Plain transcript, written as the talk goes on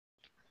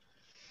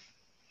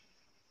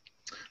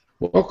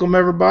Welcome,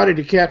 everybody,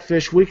 to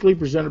Catfish Weekly,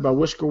 presented by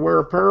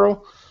Whiskerware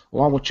Apparel.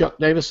 Along with Chuck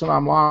Davison,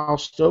 I'm Lyle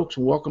Stokes,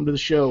 and welcome to the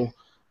show.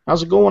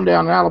 How's it going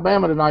down in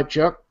Alabama tonight,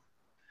 Chuck?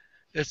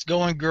 It's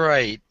going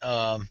great.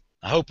 I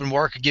hoping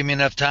work will give me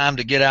enough time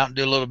to get out and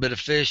do a little bit of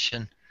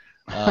fishing.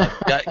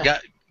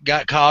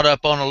 Got caught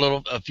up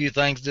on a few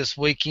things this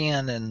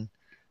weekend, and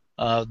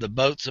the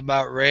boat's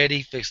about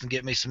ready. Fixing to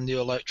get me some new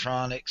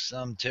electronics.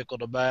 I'm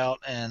tickled about,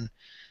 and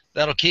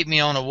that'll keep me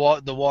on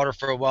the water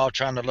for a while,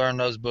 trying to learn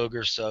those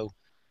boogers. So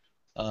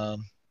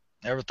um,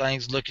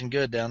 everything's looking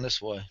good down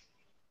this way.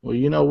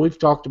 Well, we've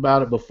talked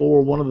about it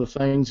before. One of the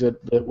things that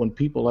when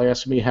people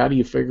ask me, how do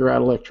you figure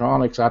out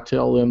electronics, I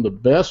tell them the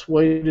best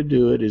way to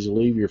do it is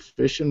leave your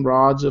fishing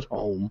rods at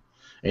home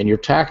and your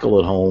tackle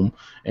at home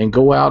and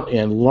go out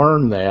and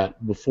learn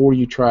that before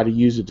you try to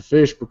use it to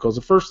fish, because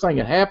the first thing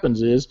that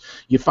happens is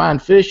you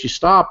find fish, you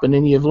stop, and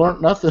then you've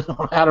learned nothing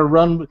on how to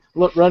run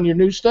your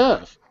new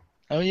stuff.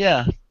 Oh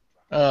yeah.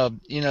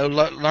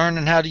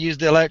 Learning how to use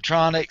the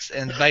electronics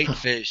and bait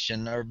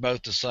fishing are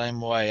both the same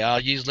way. I'll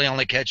usually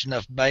only catch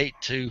enough bait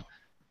to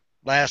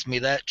last me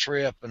that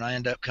trip, and I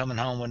end up coming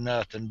home with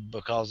nothing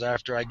because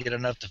after I get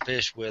enough to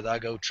fish with, I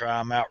go try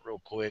them out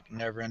real quick and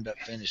never end up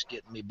finished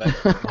getting me bait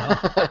to bring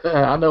home.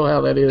 I know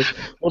how that is.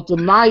 Well,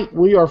 tonight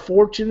we are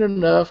fortunate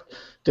enough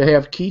to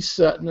have Keith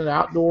Sutton, an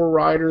outdoor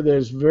writer that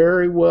is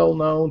very well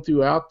known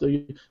throughout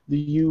the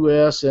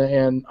U.S.,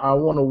 and I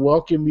want to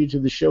welcome you to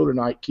the show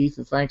tonight, Keith,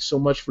 and thanks so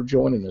much for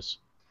joining us.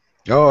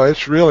 Oh,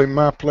 it's really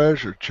my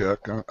pleasure,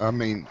 Chuck. I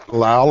mean,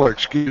 Lyle,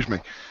 excuse me.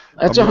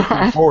 That's I'm all looking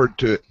right. forward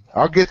to it.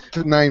 I'll get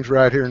the names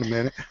right here in a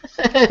minute.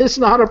 It's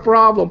not a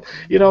problem.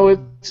 We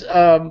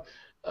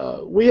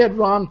had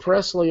Ron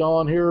Presley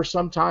on here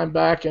some time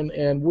back,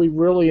 and we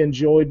really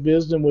enjoyed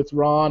visiting with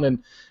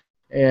Ron,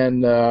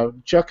 and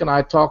Chuck and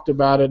I talked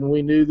about it, and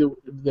we knew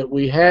that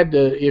we had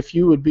to, if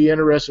you would be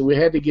interested, we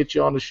had to get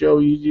you on the show.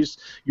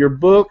 Your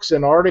books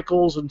and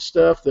articles and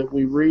stuff that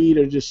we read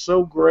are just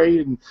so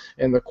great,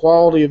 and the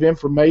quality of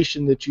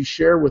information that you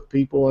share with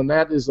people, and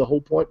that is the whole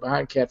point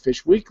behind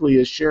Catfish Weekly,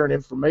 is sharing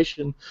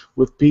information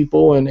with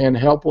people and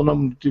helping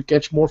them to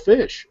catch more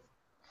fish.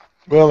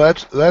 Well,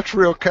 that's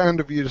real kind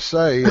of you to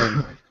say,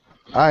 and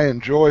I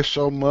enjoy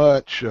so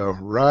much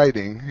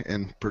writing,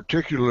 and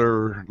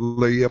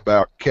particularly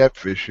about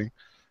catfishing.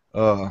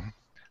 Uh,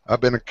 I've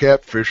been a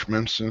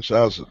catfisherman since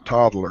I was a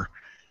toddler,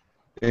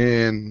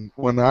 and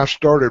when I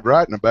started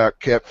writing about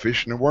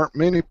catfishing, there weren't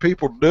many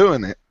people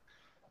doing it.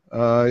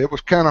 It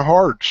was kind of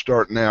hard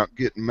starting out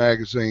getting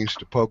magazines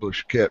to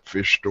publish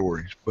catfish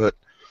stories, but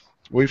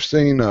we've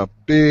seen a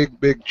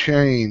big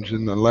change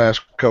in the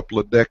last couple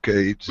of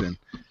decades, and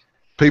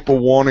people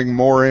wanting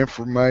more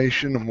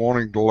information and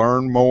wanting to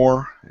learn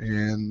more,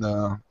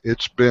 and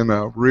it's been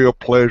a real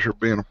pleasure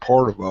being a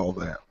part of all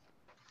that.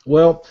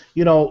 Well,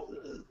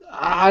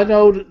 I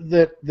know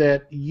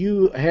that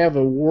you have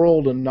a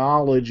world of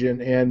knowledge,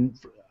 and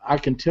I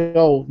can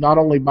tell not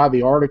only by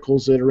the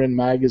articles that are in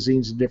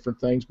magazines and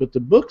different things, but the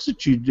books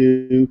that you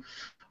do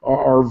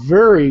are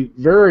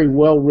very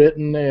well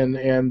written,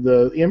 and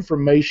the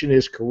information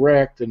is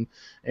correct, and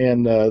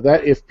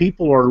that if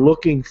people are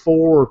looking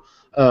for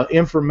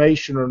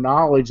information or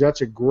knowledge,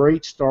 that's a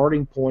great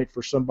starting point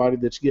for somebody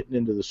that's getting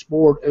into the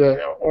sport,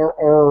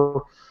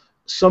 or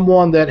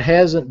someone that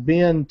hasn't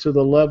been to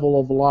the level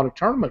of a lot of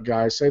tournament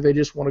guys. Say they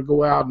just want to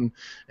go out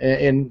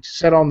and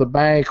sit on the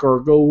bank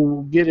or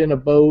go get in a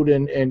boat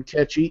and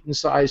catch eating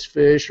size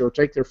fish or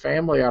take their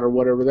family out or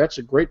whatever. That's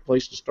a great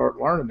place to start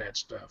learning that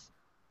stuff.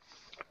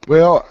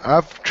 Well,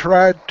 I've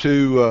tried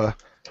to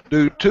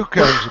do two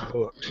kinds of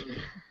books.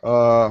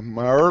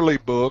 My early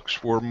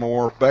books were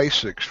more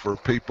basics for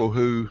people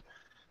who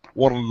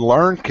wanted to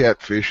learn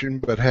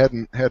catfishing but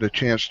hadn't had a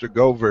chance to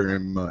go very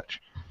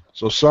much.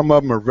 So some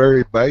of them are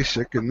very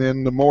basic, and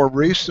then the more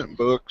recent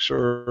books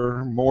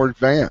are more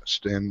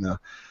advanced, and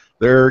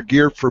they're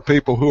geared for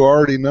people who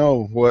already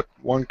know what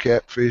one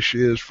catfish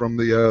is from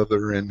the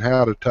other and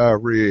how to tie a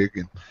rig,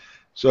 and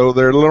so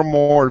they're a little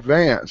more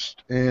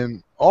advanced.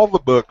 And all the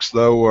books,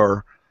 though,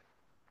 are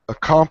a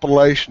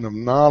compilation of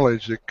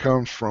knowledge that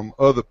comes from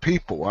other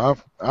people.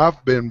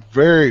 I've been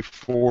very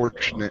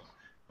fortunate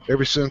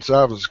ever since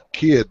I was a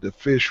kid to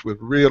fish with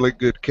really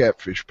good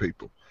catfish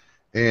people.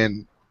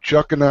 And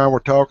Chuck and I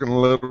were talking a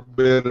little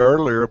bit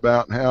earlier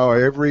about how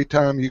every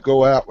time you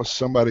go out with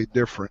somebody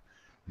different,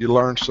 you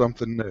learn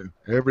something new.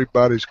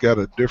 Everybody's got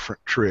a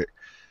different trick.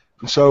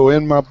 And so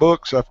in my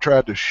books, I've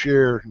tried to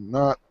share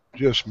not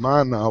just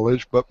my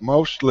knowledge, but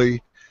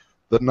mostly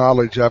the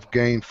knowledge I've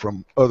gained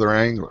from other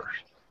anglers.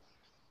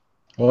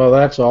 Well,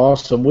 that's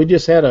awesome. We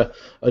just had a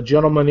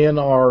gentleman in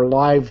our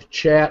live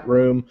chat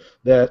room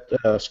that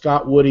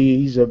Scott Woody.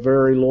 He's a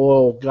very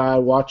loyal guy,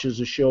 watches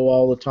the show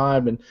all the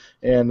time,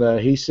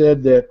 and he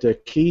said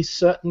that Keith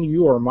Sutton,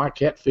 you are my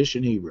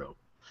catfishing hero.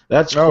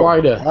 That's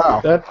quite a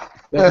wow.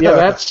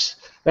 yeah.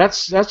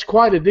 That's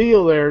quite a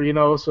deal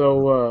there,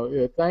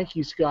 So thank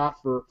you,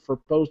 Scott, for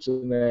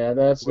posting that.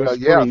 Well,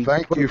 yeah.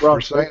 Thank you for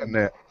saying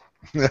that.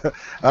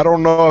 I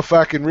don't know if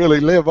I can really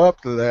live up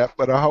to that,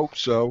 but I hope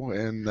so.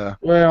 And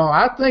Well,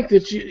 I think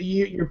that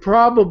you're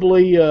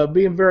probably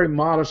being very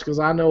modest because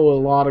I know a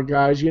lot of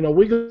guys. You know,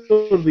 we go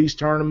to these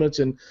tournaments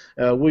and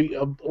a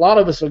lot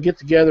of us will get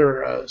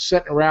together,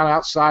 sitting around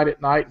outside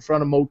at night in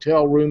front of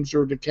motel rooms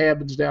or the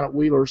cabins down at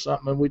Wheeler or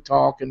something, and we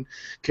talk and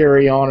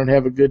carry on and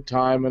have a good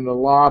time. And a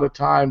lot of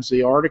times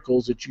the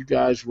articles that you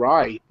guys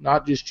write,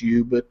 not just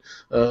you, but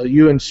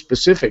you and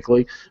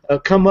specifically,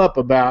 come up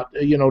about,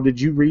 did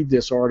you read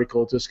this article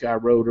that this guy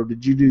wrote, or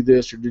did you do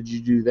this, or did you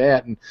do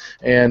that,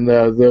 and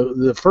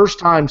the first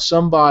time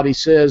somebody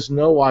says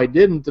no, I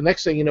didn't, the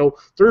next thing you know,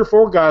 3 or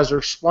 4 guys are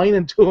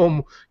explaining to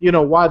them,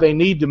 why they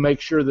need to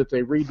make sure that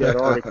they read that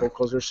article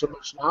because there's so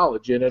much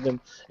knowledge in it,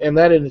 and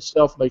that in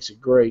itself makes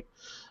it great.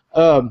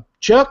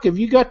 Chuck, have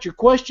you got your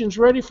questions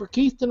ready for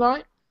Keith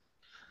tonight?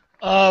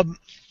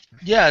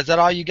 Yeah, is that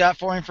all you got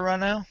for him for right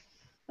now?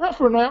 Not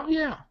for now,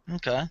 yeah.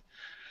 Okay.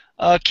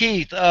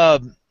 Keith,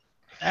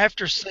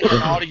 after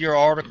seeing all of your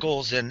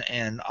articles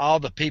and all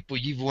the people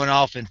you've went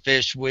off and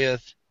fished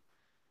with,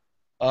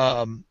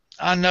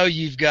 I know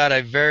you've got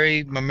a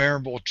very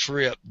memorable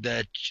trip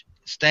that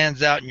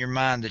stands out in your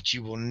mind that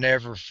you will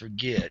never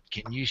forget.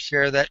 Can you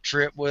share that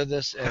trip with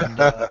us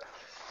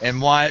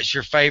and why it's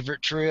your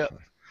favorite trip?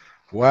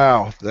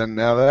 Wow, then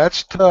now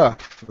that's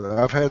tough.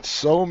 I've had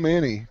so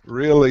many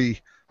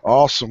really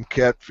awesome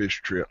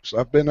catfish trips.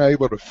 I've been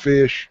able to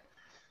fish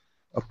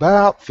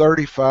about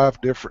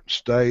 35 different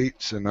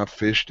states, and I've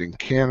fished in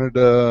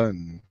Canada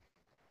and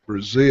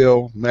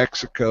Brazil,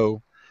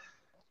 Mexico.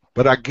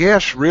 But I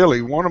guess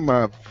really one of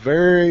my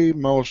very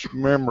most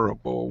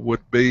memorable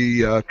would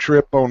be a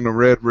trip on the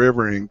Red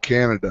River in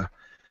Canada,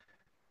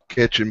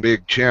 catching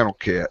big channel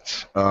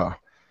cats.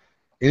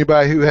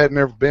 Anybody who had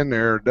never been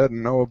there or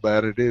doesn't know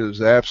about it, it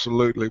is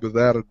absolutely,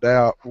 without a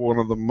doubt, one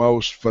of the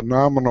most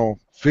phenomenal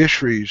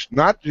fisheries,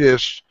 not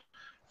just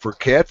for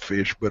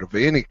catfish, but of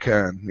any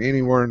kind,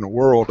 anywhere in the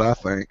world, I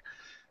think.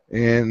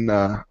 And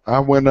I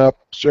went up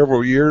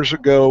several years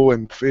ago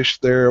and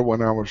fished there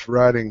when I was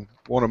writing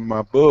one of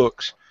my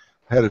books.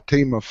 Had a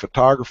team of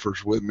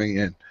photographers with me,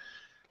 and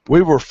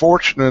we were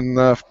fortunate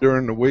enough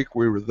during the week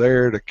we were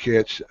there to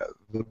catch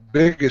the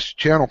biggest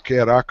channel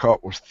cat I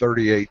caught was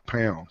 38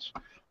 pounds.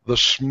 The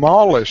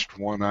smallest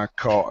one I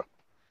caught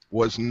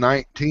was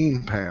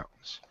 19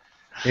 pounds.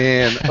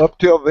 And up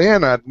till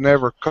then, I'd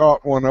never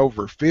caught one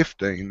over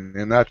 15,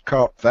 and I'd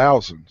caught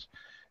thousands.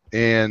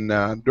 And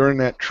during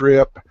that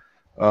trip,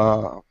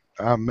 I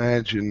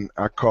imagine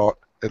I caught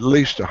at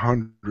least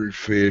 100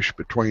 fish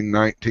between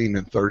 19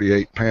 and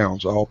 38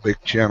 pounds, all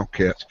big channel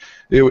cats.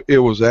 It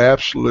was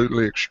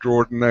absolutely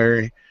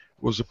extraordinary. It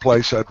was a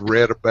place I'd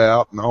read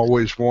about and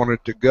always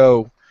wanted to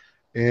go.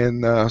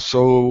 And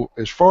so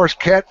as far as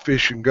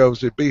catfishing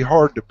goes, it'd be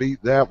hard to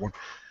beat that one.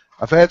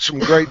 I've had some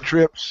great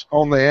trips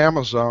on the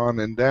Amazon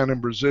and down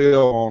in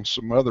Brazil on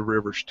some other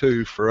rivers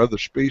too for other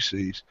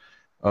species,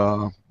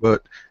 and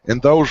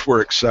those were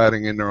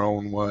exciting in their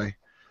own way.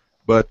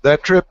 But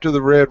that trip to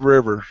the Red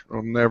River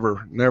will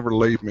never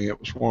leave me. It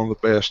was one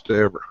of the best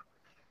ever.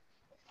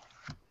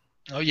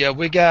 Oh yeah,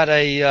 we got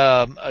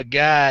a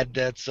guide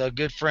that's a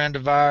good friend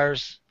of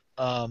ours,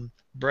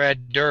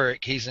 Brad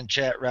Durick. He's in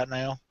chat right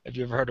now. Have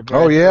you ever heard of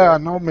Brad? Oh yeah, Durick? I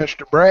know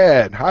Mr.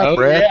 Brad. Hi,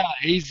 Brad. Yeah,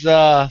 he's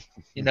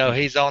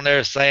he's on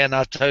there saying,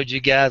 "I told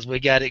you guys we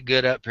got it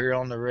good up here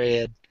on the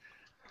Red."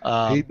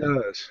 He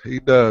does. He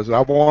does. I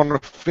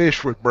want to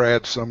fish with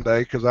Brad someday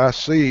because I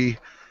see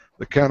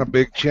the kind of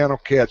big channel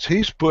cats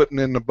he's putting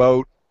in the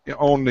boat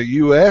on the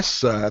U.S.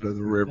 side of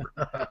the river.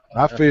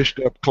 I fished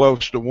up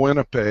close to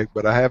Winnipeg,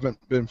 but I haven't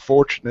been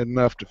fortunate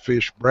enough to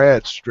fish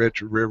Brad's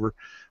stretch of river.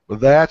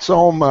 But that's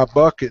on my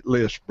bucket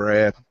list,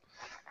 Brad.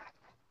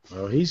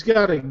 Well, he's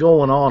got it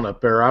going on up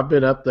there. I've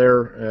been up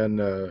there,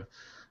 and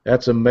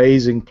that's an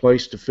amazing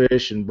place to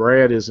fish. And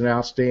Brad is an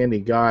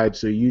outstanding guide,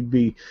 so you'd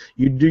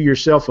do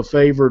yourself a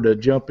favor to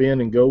jump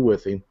in and go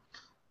with him.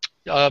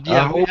 Yeah, I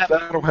hope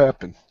that'll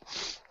happen.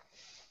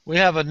 We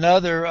have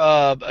another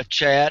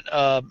chat.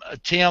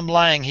 Tim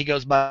Lang, he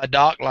goes by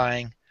Doc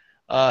Lang.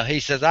 He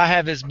says, I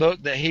have his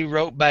book that he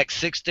wrote back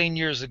 16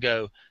 years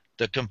ago,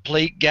 The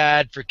Complete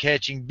Guide for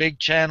Catching Big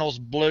Channels,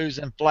 Blues,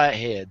 and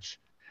Flatheads.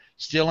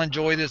 Still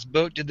enjoy this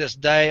book to this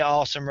day.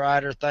 Awesome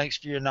writer. Thanks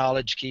for your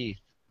knowledge, Keith.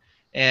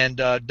 And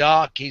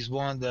Doc, he's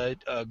one of the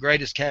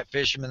greatest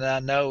catfishermen that I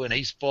know, and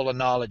he's full of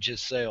knowledge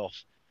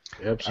himself.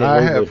 Absolutely.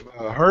 I have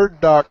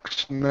heard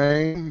Doc's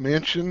name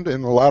mentioned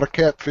in a lot of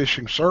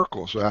catfishing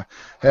circles. I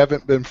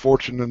haven't been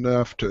fortunate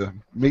enough to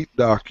meet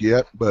Doc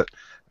yet, but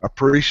I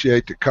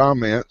appreciate the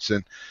comments.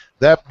 And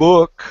that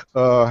book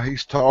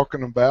he's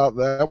talking about,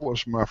 that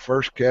was my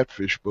first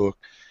catfish book.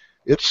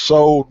 It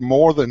sold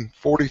more than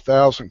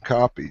 40,000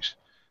 copies.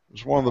 It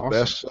was one of the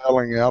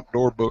best-selling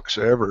outdoor books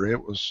ever. It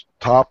was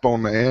top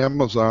on the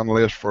Amazon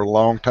list for a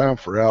long time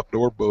for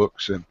outdoor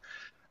books, and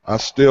I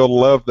still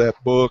love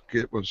that book.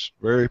 It was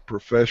very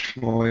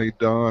professionally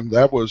done.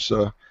 That was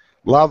a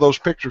lot of those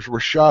pictures were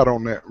shot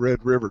on that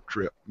Red River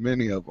trip.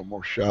 Many of them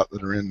were shot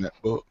that are in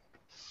that book.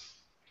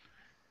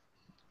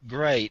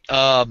 Great.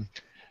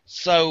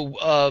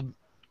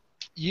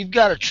 you've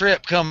got a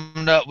trip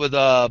coming up with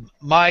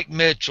Mike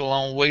Mitchell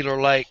on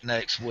Wheeler Lake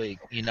next week,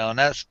 and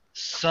that's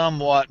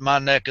somewhat my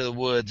neck of the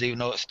woods, even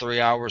though it's 3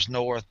 hours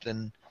north,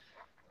 and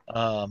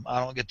I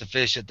don't get to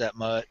fish it that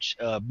much.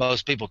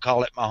 Most people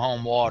call it my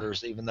home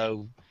waters, even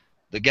though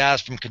the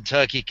guys from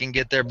Kentucky can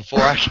get there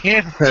before I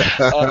can.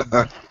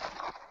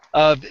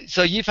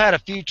 So you've had a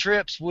few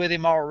trips with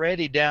him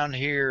already down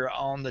here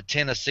on the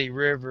Tennessee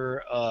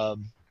River.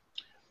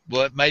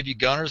 What, maybe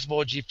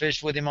Gunnersville? Did you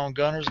fish with him on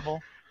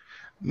Gunnersville?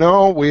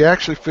 No, we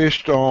actually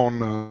fished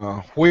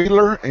on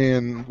Wheeler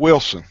and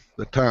Wilson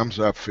the times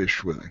I've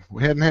fished with him.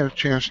 We hadn't had a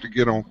chance to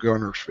get on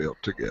Gunnersville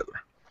together.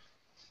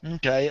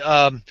 Okay.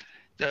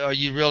 Are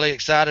you really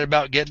excited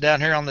about getting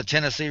down here on the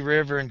Tennessee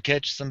River and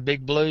catch some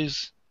big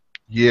blues?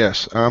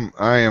 Yes,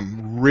 I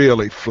am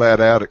really flat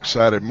out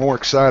excited. More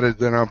excited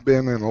than I've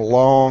been in a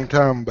long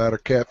time about a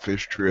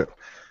catfish trip.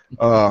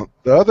 The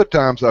other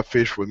times I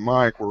fished with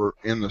Mike were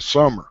in the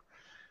summer,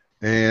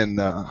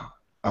 and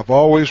I've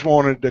always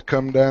wanted to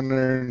come down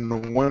there in the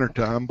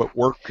wintertime, but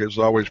work has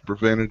always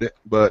prevented it.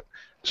 But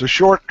it's a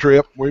short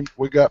trip.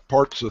 We got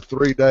parts of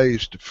 3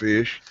 days to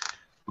fish,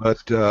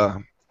 but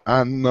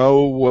I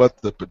know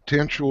what the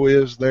potential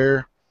is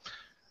there.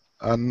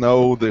 I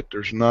know that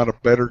there's not a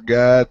better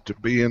guide to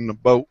be in the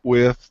boat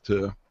with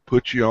to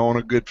put you on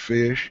a good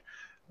fish.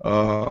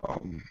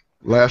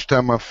 Last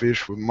time I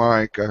fished with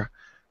Mike, I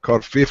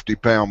caught a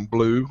 50-pound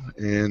blue,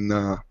 and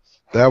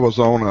that was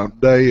on a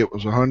day it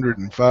was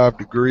 105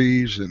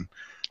 degrees, and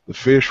the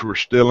fish were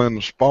still in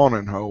the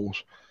spawning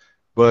holes.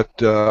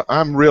 But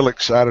I'm real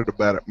excited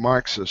about it.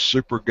 Mike's a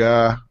super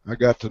guy. I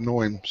got to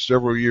know him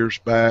several years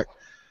back.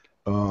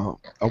 I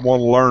want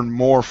to learn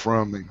more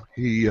from him.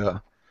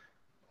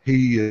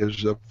 He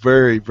is a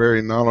very,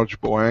 very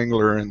knowledgeable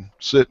angler and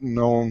sitting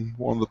on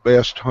one of the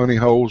best honey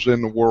holes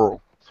in the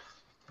world.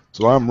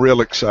 So I'm real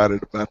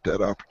excited about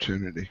that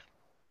opportunity.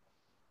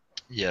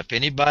 Yeah, if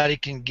anybody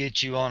can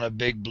get you on a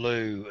big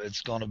blue, it's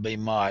going to be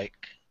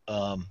Mike.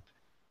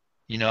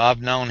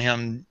 I've known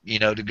him,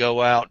 to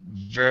go out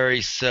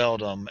very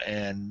seldom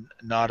and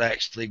not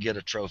actually get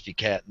a trophy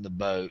cat in the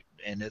boat,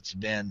 and it's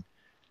been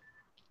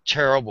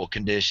terrible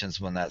conditions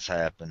when that's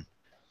happened.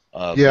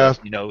 Yeah,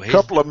 a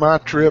couple of my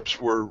trips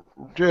were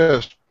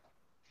just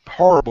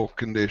horrible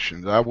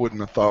conditions. I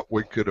wouldn't have thought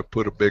we could have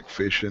put a big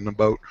fish in the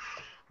boat.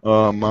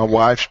 My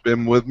wife's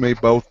been with me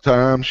both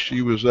times.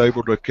 She was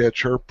able to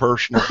catch her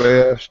personal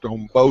best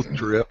on both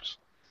trips.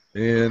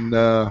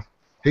 And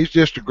he's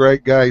just a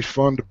great guy. He's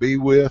fun to be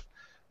with.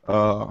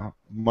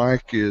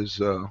 Mike is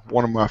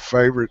one of my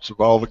favorites of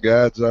all the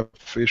guides I've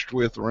fished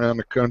with around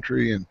the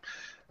country, and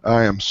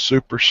I am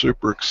super,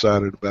 super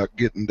excited about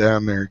getting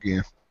down there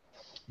again.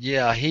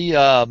 Yeah, he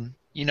had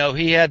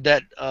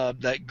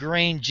that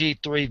green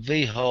G3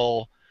 V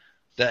hull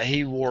that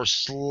he wore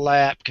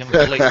slapped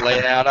completely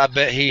out. I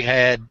bet he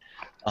had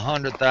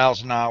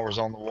 100,000 hours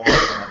on the water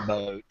on the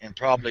boat and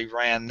probably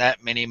ran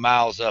that many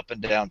miles up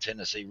and down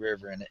Tennessee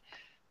River in it.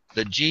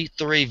 The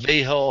G3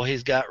 V hull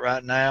he's got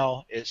right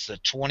now, it's a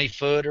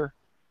 20-footer.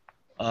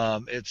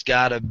 It's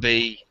got to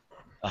be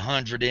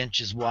 100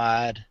 inches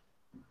wide.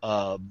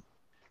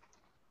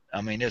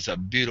 It's a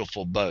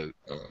beautiful boat,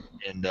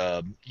 and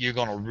you're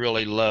going to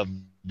really love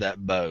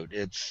that boat.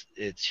 It's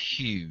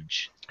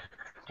huge.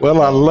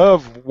 Well, I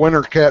love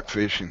winter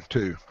catfishing,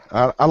 too.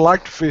 I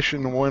like to fish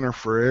in the winter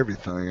for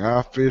everything.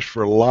 I fish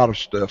for a lot of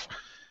stuff,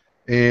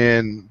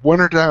 and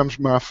wintertime's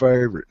my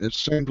favorite. It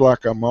seems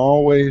like I'm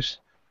always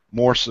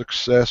more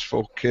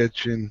successful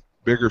catching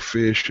bigger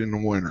fish in the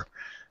winter.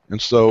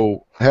 And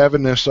so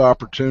having this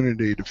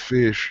opportunity to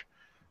fish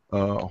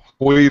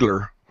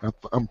Wheeler,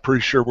 I'm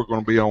pretty sure we're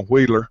going to be on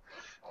Wheeler,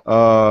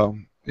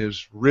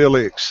 is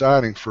really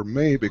exciting for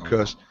me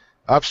because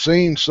I've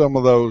seen some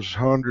of those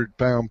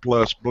 100-pound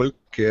plus blue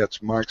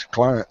cats Mike's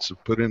clients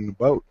have put in the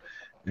boat.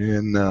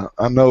 And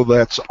I know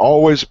that's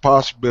always a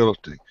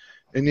possibility.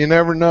 And you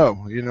never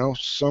know.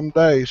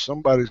 Someday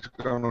somebody's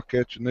going to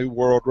catch a new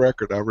world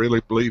record. I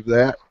really believe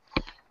that.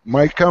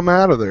 Might come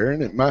out of there,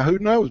 and it might, who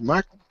knows,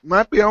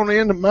 might be on the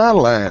end of my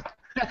line.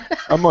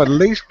 I'm going to at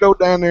least go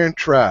down there and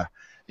try.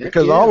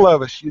 Because all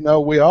of us,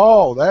 we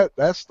all,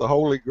 that's the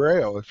holy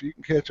grail. If you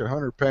can catch a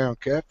 100-pound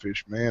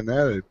catfish, man,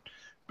 that'd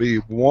be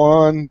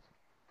one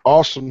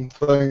awesome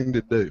thing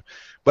to do.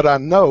 But I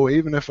know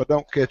even if I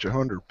don't catch a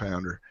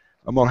 100-pounder,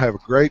 I'm going to have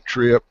a great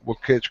trip. We'll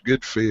catch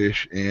good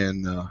fish,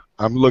 and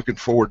I'm looking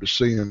forward to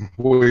seeing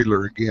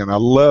Wheeler again. I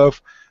love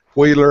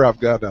Wheeler. I've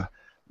got a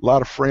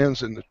lot of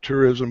friends in the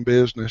tourism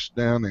business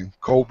down in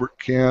Colbert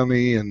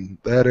County and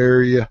that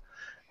area.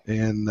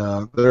 And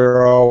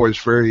they're always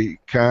very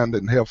kind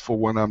and helpful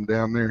when I'm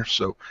down there.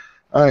 So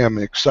I am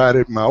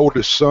excited. My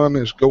oldest son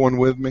is going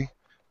with me.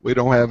 We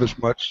don't have as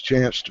much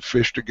chance to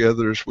fish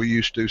together as we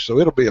used to, so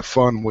it'll be a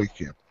fun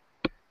weekend.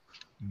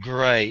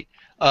 Great.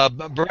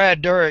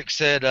 Brad Durick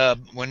said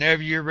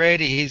whenever you're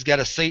ready, he's got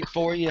a seat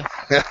for you.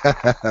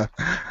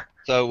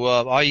 So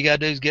all you got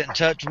to do is get in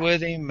touch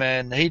with him,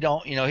 and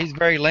he's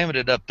very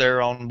limited up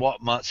there on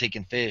what months he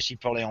can fish. He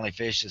probably only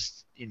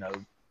fishes,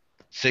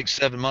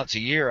 6-7 months a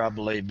year, I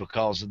believe,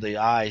 because of the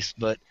ice.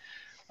 But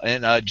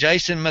And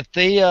Jason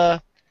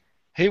Mathia,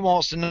 he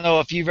wants to know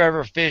if you've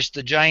ever fished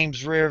the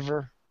James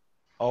River,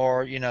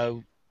 or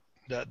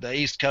the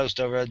East Coast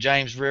over the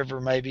James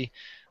River, maybe,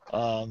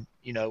 or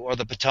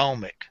the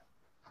Potomac.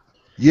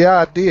 Yeah,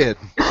 I did,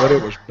 but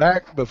it was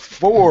back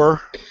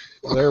before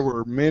there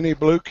were many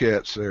blue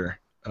cats there.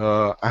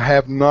 I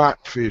have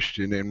not fished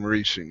it in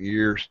recent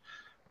years.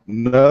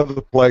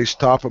 Another place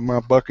top of my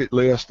bucket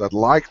list I'd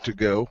like to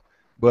go,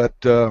 but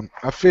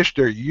I fished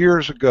there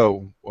years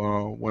ago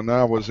when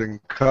I was in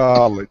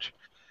college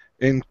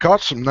and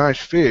caught some nice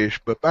fish.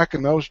 But back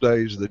in those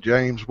days, the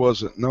James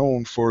wasn't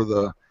known for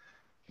the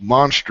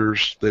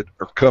monsters that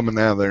are coming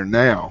out of there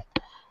now.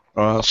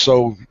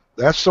 So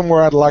that's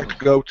somewhere I'd like to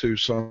go to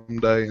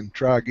someday and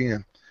try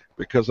again,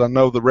 because I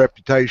know the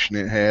reputation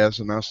it has,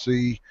 and I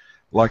see,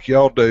 like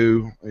y'all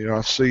do,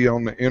 I see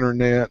on the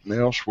internet and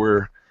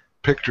elsewhere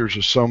pictures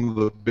of some of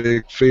the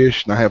big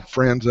fish, and I have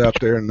friends out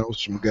there and know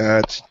some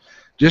guides.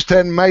 Just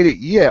hadn't made it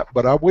yet,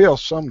 but I will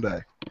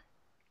someday.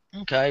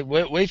 Okay,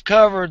 we've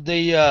covered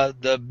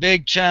the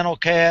big channel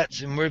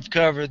cats, and we've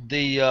covered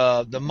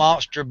the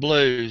monster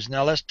blues.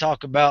 Now let's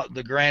talk about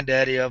the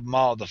granddaddy of them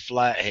all, the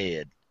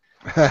flathead.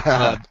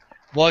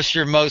 What's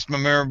your most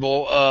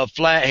memorable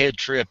flathead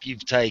trip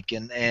you've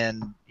taken,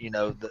 and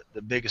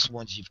the biggest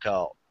ones you've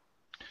caught?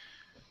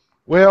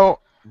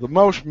 Well, the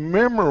most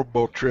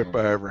memorable trip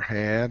I ever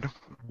had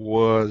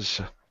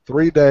was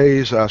 3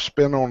 days I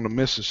spent on the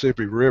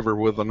Mississippi River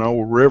with an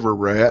old river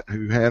rat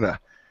who had a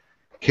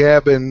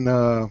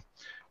cabin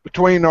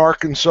between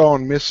Arkansas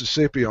and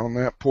Mississippi on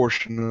that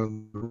portion of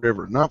the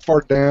river, not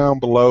far down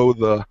below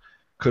the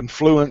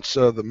confluence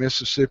of the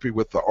Mississippi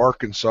with the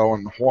Arkansas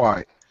and the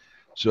White.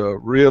 It's a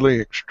really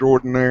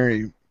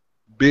extraordinary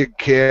big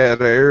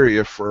cat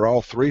area for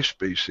all three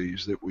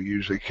species that we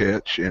usually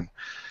catch. And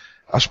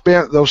I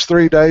spent those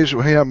 3 days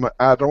with him.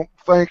 I don't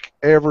think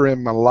ever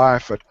in my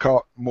life I'd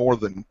caught more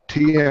than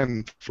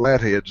 10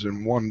 flatheads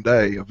in one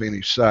day of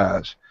any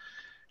size.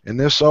 And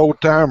this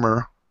old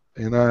timer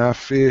and I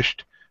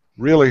fished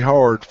really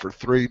hard for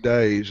 3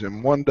 days.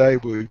 And one day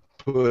we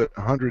put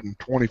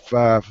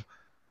 125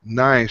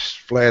 nice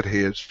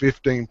flatheads,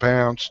 15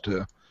 pounds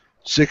to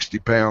 60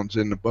 pounds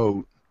in the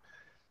boat.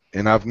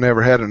 And I've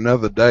never had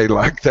another day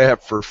like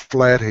that for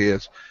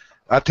flatheads.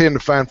 I tend to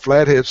find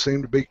flatheads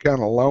seem to be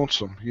kind of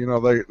lonesome. They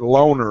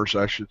loners,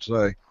 I should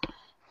say.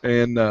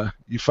 And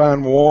you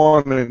find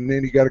one, and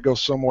then you got to go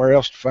somewhere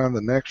else to find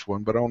the next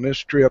one. But on this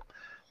trip,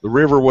 the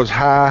river was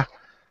high.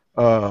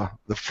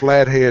 The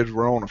flatheads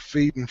were on a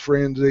feeding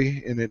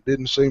frenzy, and it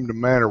didn't seem to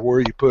matter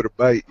where you put a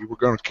bait, you were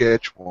going to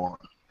catch one.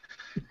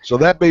 So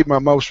that'd be my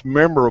most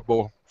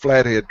memorable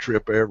flathead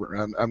trip ever.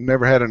 I've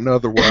never had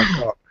another where I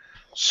caught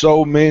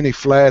so many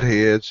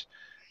flatheads.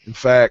 In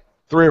fact,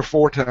 3 or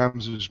 4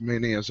 times as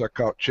many as I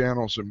caught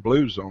channels and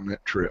blues on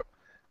that trip.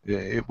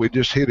 We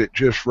just hit it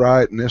just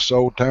right, and this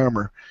old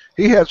timer,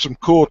 he had some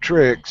cool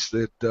tricks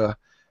that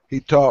he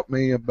taught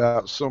me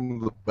about some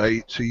of the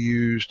baits he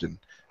used and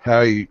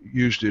how he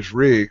used his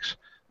rigs.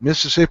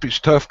 Mississippi's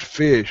tough to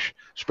fish,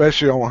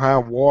 especially on high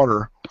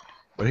water,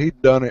 but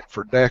he'd done it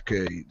for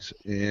decades,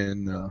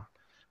 and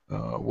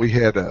we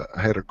had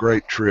a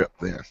great trip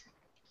then.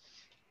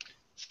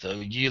 So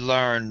you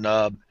learn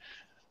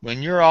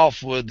when you're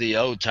off with the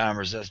old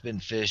timers that's been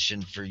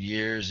fishing for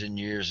years and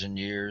years and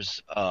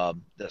years,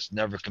 that's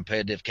never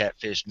competitive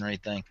catfishing or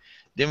anything.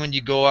 Then when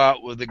you go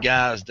out with the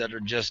guys that are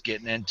just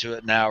getting into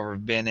it now or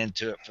have been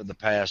into it for the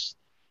past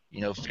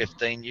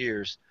 15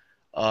 years,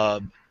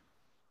 the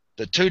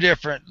two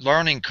different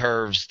learning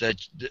curves that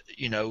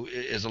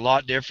is a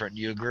lot different.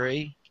 You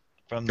agree?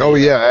 Oh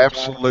yeah,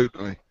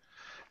 absolutely.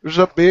 There's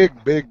a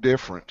big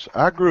difference.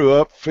 I grew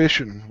up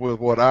fishing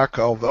with what I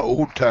call the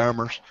old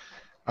timers.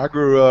 I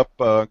grew up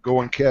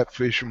going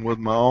catfishing with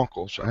my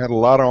uncles. I had a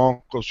lot of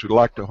uncles who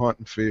liked to hunt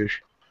and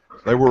fish.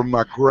 They were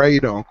my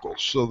great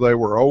uncles, so they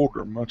were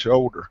older, much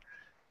older,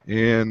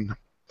 and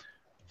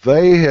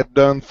they had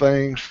done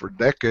things for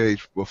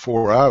decades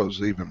before I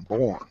was even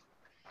born.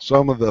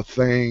 Some of the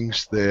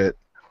things that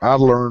I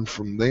learned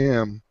from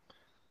them,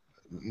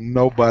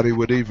 nobody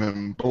would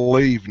even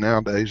believe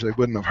nowadays. They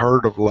wouldn't have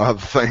heard of a lot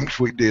of the things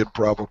we did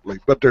probably,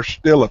 but they're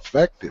still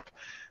effective.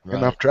 Right.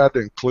 And I've tried to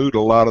include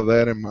a lot of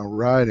that in my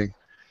writing.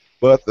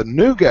 But the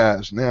new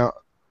guys, now,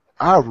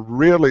 I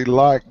really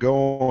like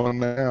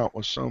going out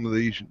with some of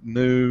these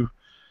new,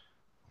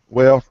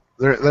 well,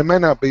 they may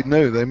not be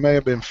new. They may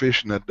have been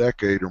fishing a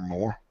decade or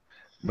more,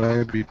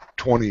 maybe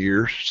 20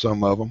 years,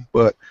 some of them.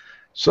 But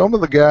some of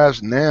the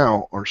guys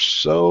now are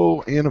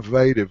so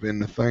innovative in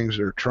the things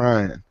they're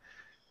trying.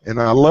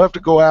 And I love to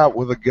go out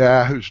with a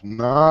guy who's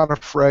not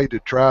afraid to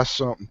try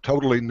something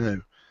totally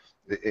new.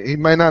 He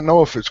may not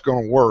know if it's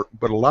going to work,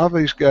 but a lot of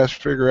these guys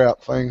figure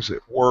out things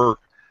that work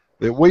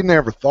that we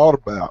never thought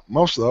about.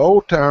 Most of the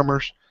old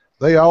timers,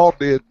 they all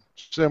did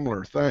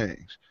similar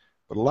things.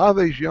 But a lot of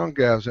these young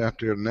guys out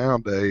there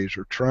nowadays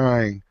are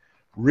trying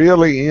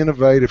really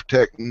innovative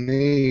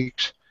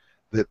techniques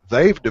that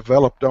they've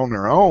developed on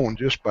their own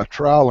just by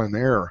trial and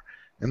error.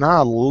 And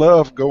I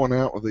love going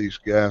out with these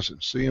guys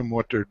and seeing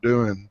what they're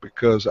doing,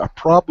 because I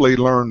probably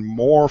learn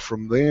more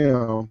from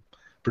them,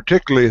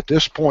 particularly at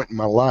this point in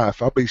my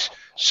life. I'll be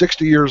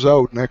 60 years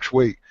old next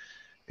week.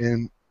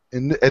 And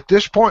at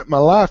this point in my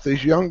life,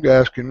 these young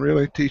guys can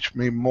really teach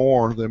me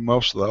more than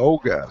most of the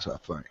old guys, I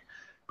think,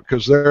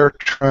 because they're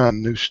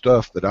trying new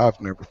stuff that I've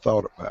never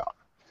thought about.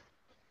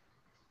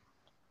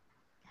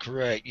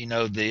 Correct.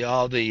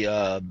 All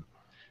the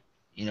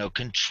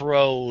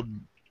controlled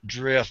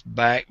drift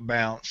back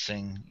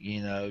bouncing,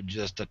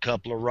 just a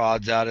couple of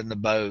rods out in the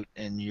boat,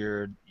 and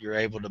you're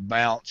able to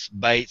bounce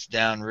baits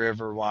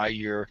downriver while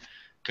you're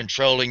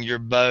controlling your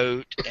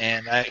boat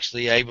and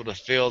actually able to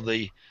feel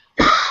the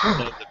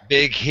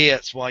big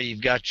hits while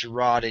you've got your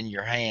rod in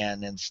your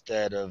hand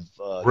instead of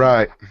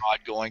Right. your rod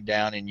going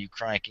down and you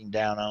cranking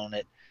down on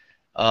it.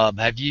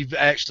 Have you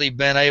actually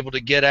been able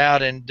to get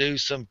out and do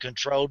some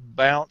controlled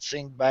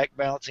bouncing, back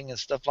bouncing, and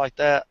stuff like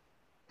that?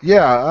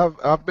 Yeah,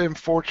 I've been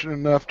fortunate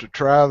enough to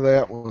try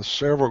that with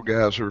several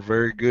guys who are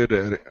very good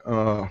at it.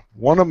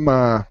 One of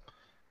my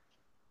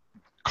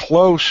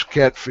close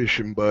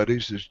catfishing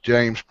buddies is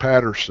James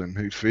Patterson,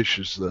 who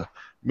fishes the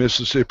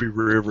Mississippi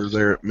River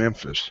there at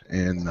Memphis,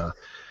 and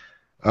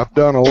I've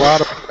done a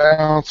lot of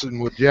bouncing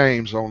with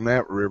James on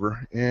that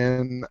river,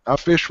 and I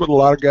fish with a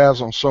lot of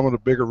guys on some of the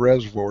bigger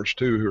reservoirs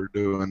too who are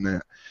doing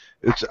that.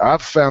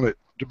 I've found it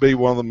to be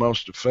one of the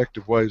most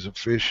effective ways of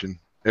fishing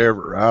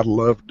ever. I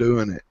love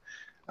doing it.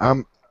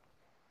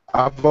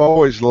 I've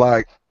always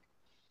liked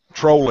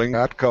trolling.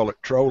 I'd call it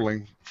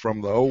trolling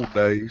from the old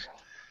days,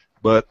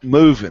 but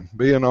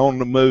being on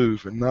the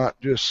move and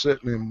not just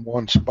sitting in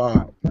one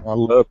spot. I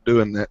love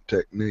doing that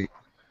technique.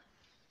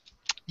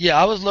 Yeah,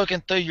 I was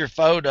looking through your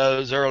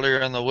photos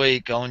earlier in the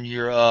week on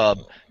your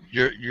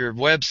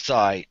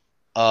website,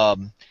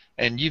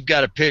 and you've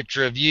got a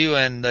picture of you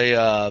and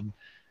the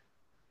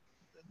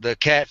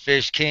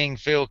Catfish King,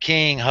 Phil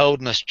King,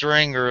 holding a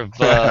stringer of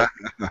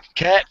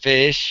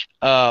catfish.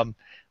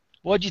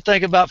 What'd you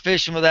think about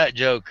fishing with that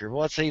joker?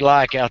 What's he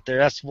like out there?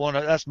 That's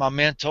my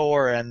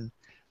mentor, and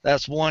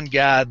that's one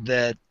guy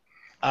that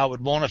I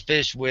would want to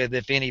fish with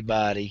if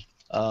anybody.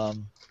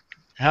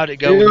 How'd it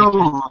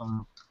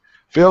go?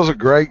 Phil's a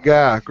great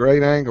guy,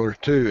 great angler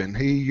too, and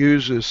he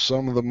uses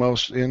some of the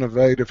most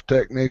innovative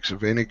techniques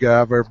of any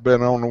guy I've ever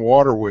been on the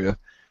water with.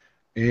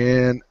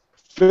 And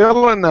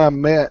Phil and I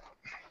met,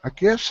 I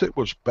guess it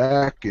was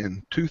back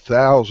in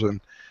 2000.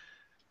 A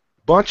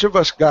bunch of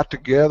us got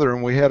together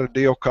and we had a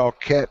deal called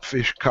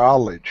Catfish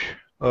College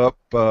up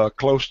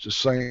close to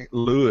St.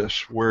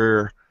 Louis,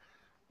 where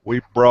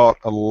we brought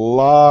a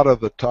lot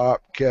of the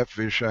top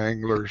catfish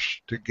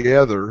anglers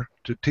together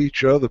to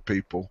teach other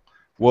people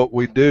what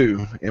we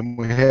do. And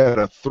we had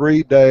a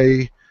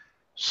 3-day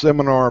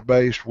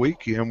seminar-based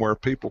weekend where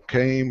people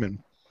came and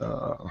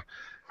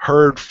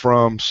heard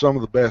from some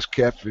of the best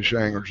catfish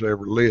anglers that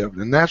ever lived.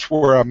 And that's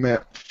where I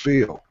met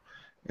Phil.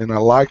 And I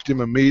liked him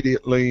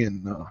immediately.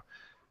 And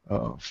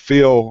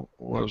Phil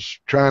was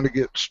trying to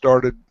get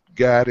started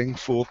guiding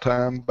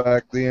full-time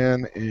back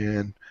then,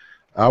 and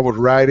I was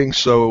writing,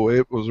 so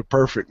it was a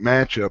perfect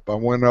matchup. I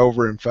went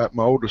over. In fact,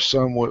 my oldest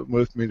son went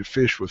with me to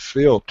fish with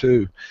Phil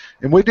too,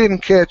 and we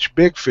didn't catch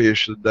big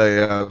fish the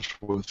day I was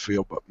with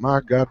Phil, but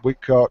my God, we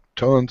caught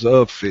tons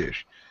of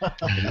fish.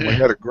 And we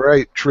had a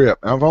great trip.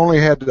 I've only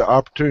had the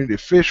opportunity to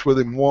fish with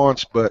him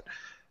once, but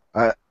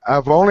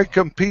I've only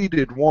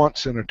competed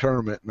once in a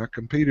tournament, and I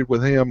competed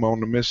with him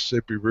on the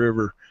Mississippi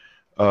River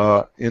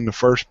in the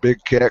first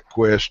Big Cat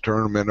Quest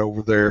tournament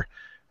over there.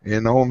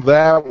 And on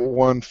that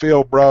one,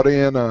 Phil brought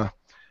in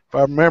if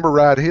I remember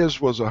right,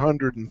 his was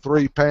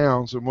 103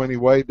 pounds, and when he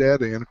weighed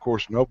that in, of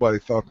course, nobody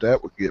thought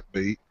that would get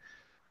beat.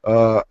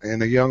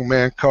 And a young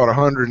man caught a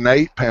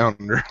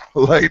 108-pounder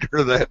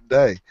later that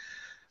day.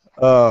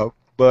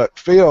 But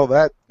Phil,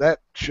 that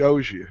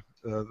shows you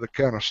the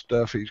kind of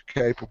stuff he's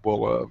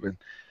capable of. And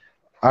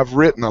I've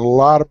written a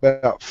lot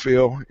about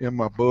Phil in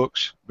my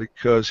books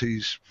because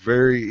he's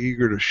very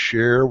eager to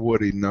share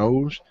what he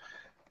knows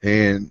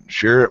and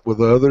share it with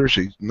others.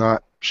 He's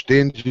not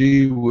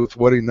stingy with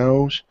what he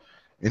knows.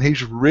 And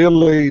he's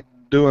really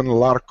doing a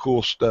lot of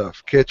cool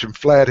stuff, catching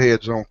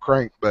flatheads on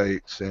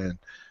crankbaits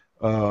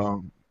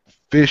and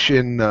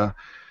fishing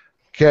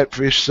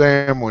catfish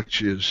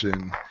sandwiches.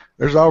 And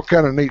there's all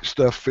kind of neat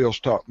stuff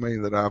Phil's taught me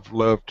that I've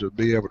loved to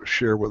be able to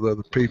share with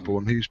other people,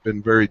 and he's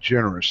been very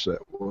generous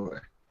that way.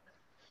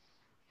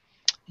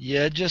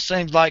 Yeah, it just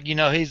seems like,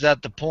 he's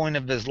at the point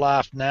of his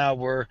life now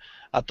where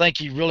I think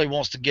he really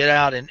wants to get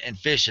out and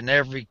fish in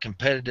every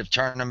competitive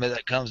tournament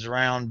that comes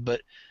around,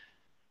 but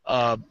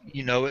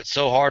it's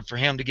so hard for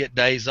him to get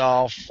days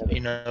off.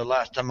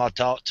 Last time I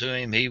talked to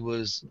him, he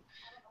was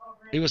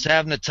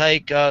having to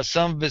take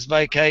some of his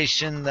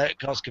vacation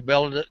because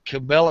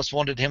Cabela's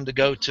wanted him to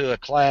go to a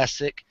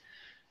classic,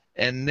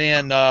 and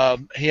then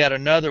he had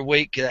another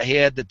week that he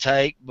had to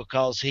take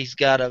because he's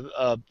got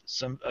a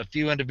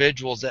few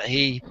individuals that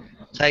he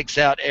takes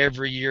out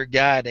every year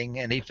guiding,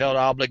 and he felt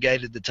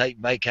obligated to take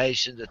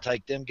vacation to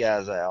take them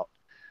guys out.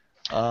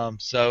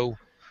 So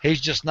he's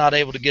just not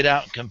able to get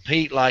out and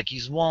compete like he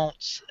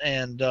wants,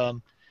 and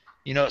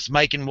it's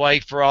making way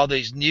for all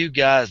these new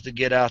guys to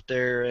get out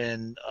there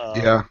and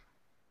Yeah.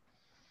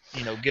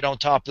 get on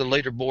top of the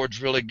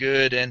leaderboards really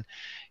good. And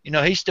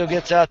he still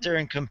gets out there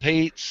and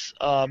competes,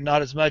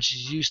 not as much as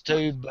he used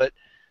to, but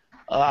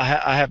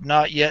I have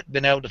not yet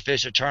been able to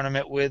fish a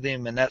tournament with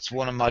him, and that's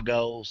one of my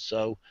goals.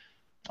 So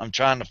I'm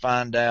trying to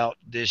find out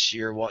this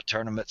year what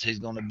tournaments he's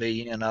going to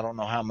be in. I don't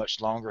know how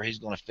much longer he's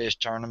going to fish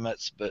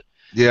tournaments, but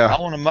Yeah. I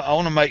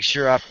want to make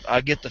sure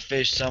I get to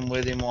fish some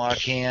with him while I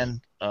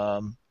can,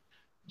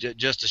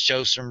 just to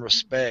show some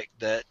respect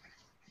that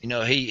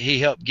he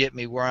helped get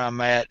me where I'm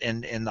at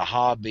in the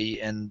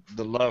hobby, and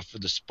the love for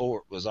the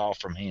sport was all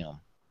from him.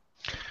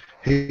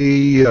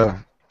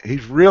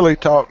 He's really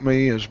taught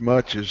me as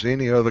much as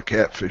any other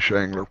catfish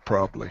angler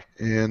probably,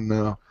 and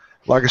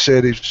like I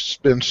said, he's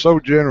been so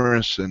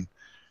generous in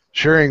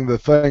sharing the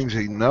things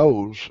he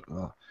knows,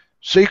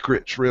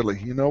 secrets really,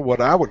 what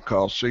I would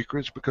call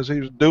secrets, because he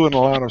was doing a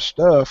lot of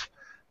stuff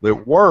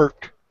that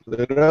worked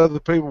that other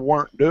people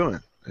weren't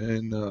doing,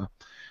 and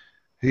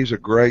he's a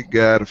great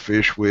guy to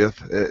fish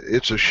with.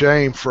 It's a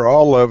shame for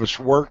all of us,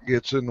 work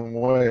gets in the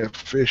way of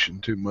fishing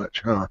too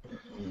much, huh?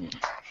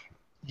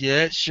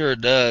 Yeah, it sure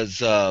does.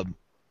 That's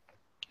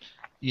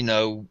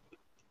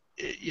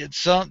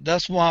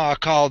why I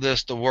call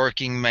this the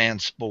working man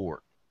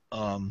sport.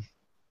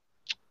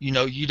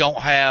 You don't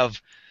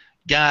have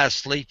guys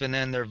sleeping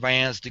in their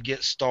vans to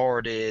get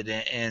started,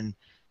 and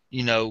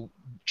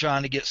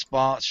trying to get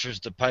sponsors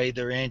to pay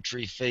their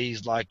entry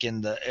fees like in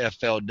the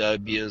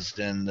FLWs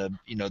and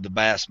the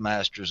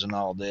Bassmasters and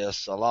all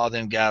this. A lot of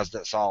them guys,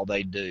 that's all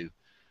they do.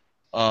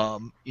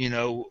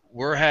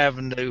 We're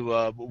having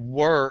to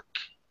work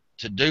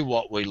to do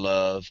what we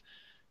love,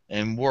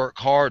 and work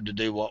hard to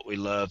do what we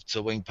love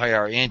so we can pay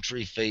our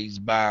entry fees,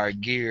 buy our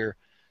gear.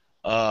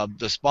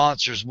 The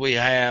sponsors we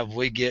have,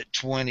 we get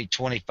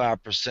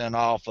 25%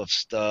 off of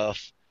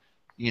stuff.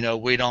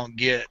 We don't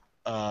get,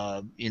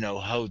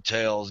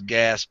 hotels,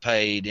 gas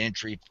paid,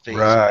 entry fees.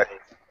 Right.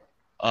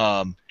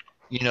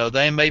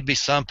 There may be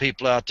some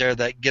people out there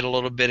that get a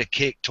little bit of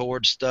kick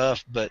towards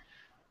stuff, but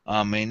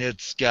I mean,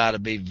 it's got to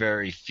be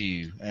very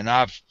few. And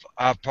I've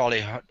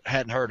probably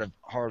hadn't heard of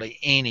hardly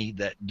any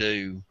that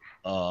do.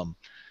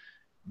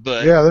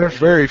 But yeah, there's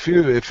very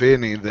few, if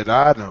any, that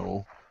I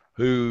know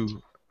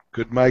who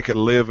could make a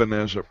living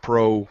as a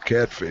pro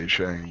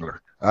catfish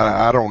angler.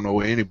 I don't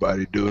know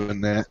anybody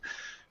doing that.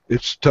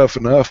 It's tough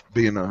enough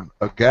being a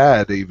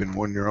guide even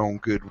when you're on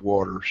good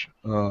waters.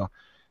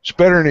 It's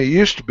better than it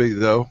used to be,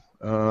 though.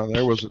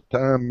 There was a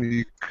time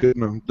you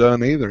couldn't have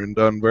done either and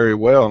done very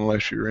well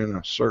unless you're in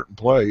a certain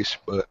place.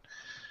 But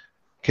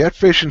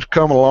catfishing's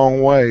come a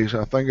long ways.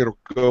 I think it'll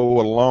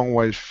go a long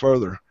ways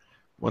further.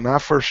 When I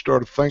first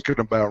started thinking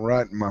about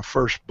writing my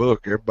first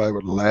book, everybody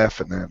was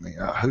laughing at me.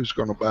 Who's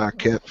going to buy a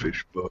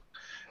catfish book?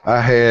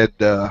 I had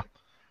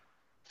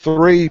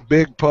 3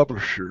 big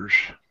publishers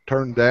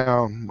turn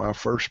down my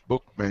first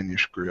book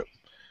manuscript.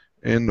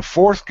 And the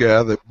 4th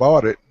guy that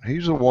bought it,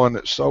 he's the one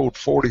that sold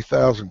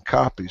 40,000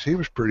 copies. He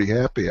was pretty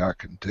happy, I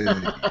can tell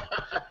you.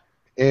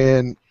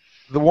 And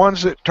the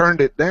ones that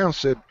turned it down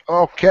said,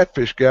 oh,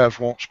 catfish guys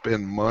won't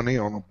spend money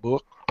on a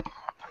book.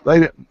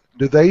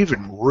 Do they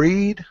even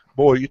read?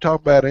 Boy, you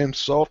talk about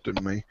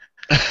insulting me.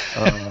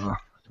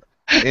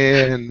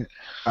 And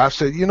I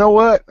said, you know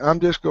what? I'm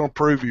just going to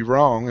prove you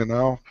wrong, and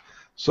I'll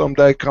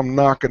someday come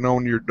knocking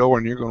on your door,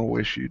 and you're going to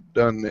wish you'd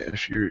done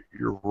this.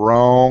 You're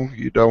wrong.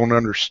 You don't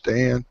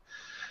understand.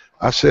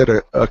 I said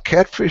a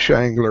catfish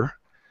angler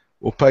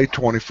will pay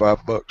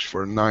 $25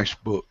 for a nice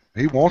book.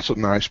 He wants a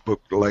nice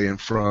book to lay in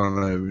front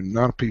of him,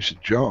 not a piece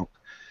of junk.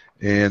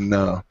 And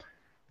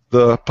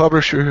the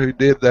publisher who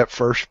did that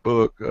first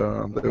book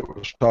that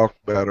was talked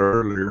about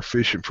earlier,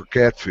 Fishing for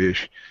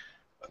Catfish,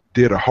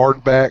 did a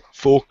hardback,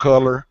 full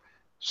color,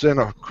 sent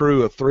a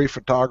crew of 3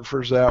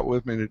 photographers out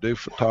with me to do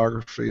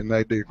photography, and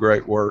they did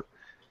great work.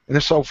 And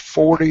it sold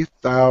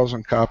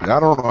 40,000 copies. I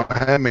don't know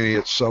how many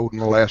it's sold in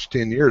the last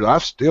 10 years. I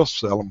still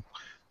sell them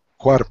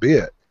quite a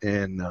bit.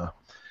 And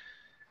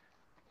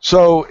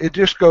so it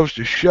just goes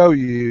to show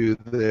you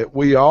that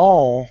we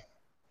all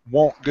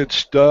want good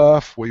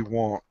stuff. We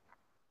want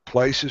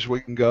places we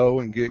can go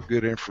and get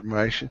good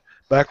information.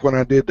 Back when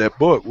I did that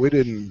book, we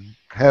didn't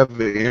have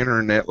the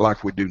internet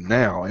like we do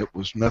now. It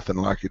was nothing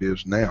like it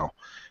is now.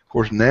 Of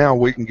course, now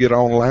we can get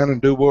online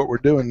and do what we're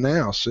doing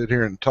now, sit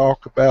here and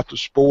talk about the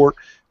sport.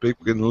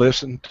 People can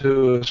listen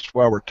to us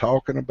while we're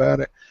talking about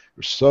it.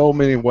 There's so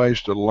many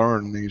ways to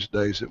learn these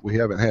days that we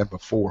haven't had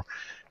before.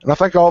 And I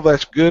think all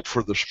that's good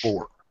for the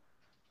sport.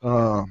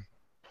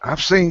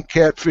 I've seen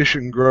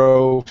catfishing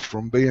grow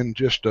from being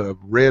just a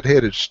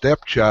red-headed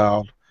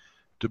stepchild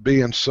to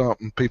being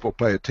something people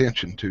pay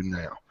attention to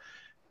now.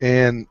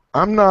 And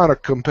I'm not a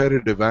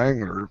competitive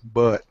angler,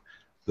 but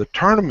the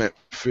tournament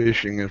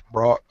fishing has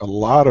brought a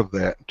lot of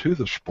that to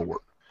the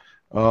sport.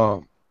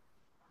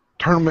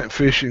 Tournament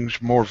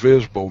fishing's more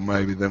visible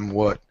maybe than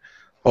what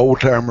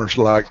old-timers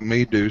like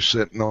me do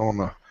sitting on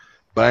a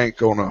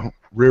bank on a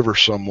river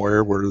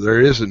somewhere where there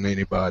isn't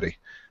anybody.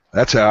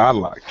 That's how I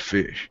like to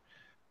fish.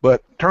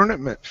 But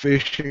tournament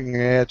fishing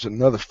adds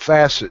another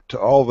facet to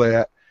all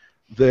that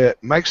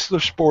makes the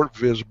sport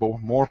visible.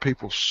 More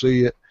people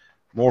see it.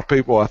 More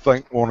people, I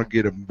think, want to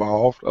get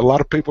involved. A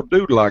lot of people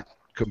do like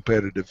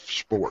competitive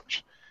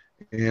sports.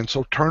 And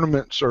so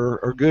tournaments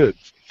are good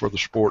for the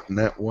sport in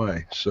that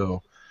way.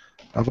 So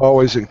I've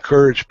always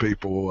encouraged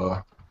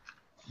people,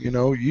 you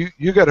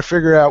got to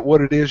figure out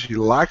what it is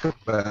you like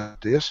about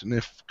this. And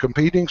if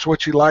competing's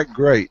what you like,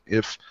 great.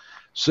 If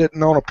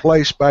sitting on a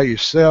place by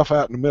yourself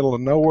out in the middle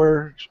of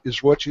nowhere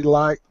is what you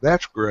like,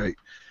 that's great.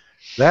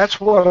 That's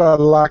what I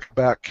like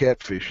about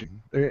catfishing.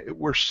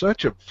 We're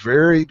such a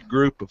varied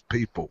group of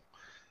people,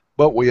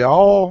 but we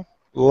all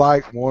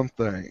like one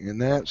thing,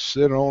 and that's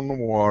sit on the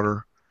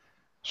water,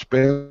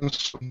 spend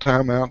some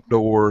time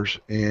outdoors,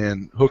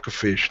 and hook a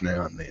fish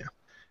now and then.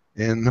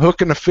 And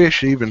hooking a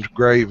fish even's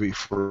gravy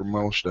for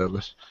most of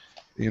us.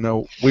 We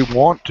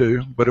want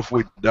to, but if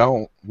we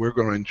don't, we're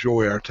going to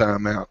enjoy our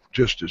time out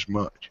just as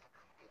much.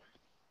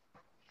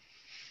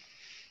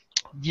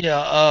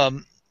 Yeah,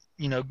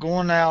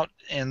 going out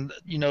and,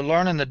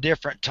 learning the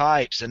different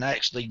types and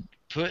actually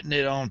putting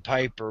it on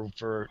paper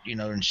for,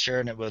 and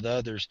sharing it with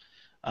others.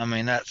 I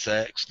mean, that's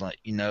excellent.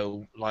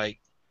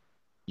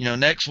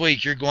 Next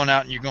week you're going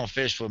out and you're going to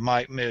fish with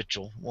Mike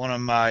Mitchell, one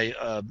of my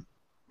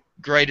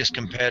greatest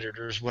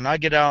competitors. When I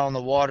get out on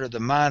the water, the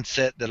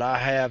mindset that I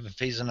have if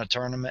he's in a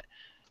tournament,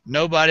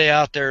 nobody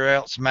out there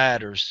else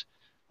matters.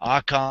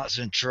 I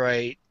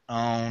concentrate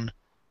on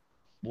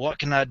what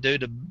can I do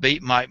to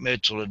beat Mike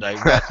Mitchell today?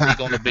 What's he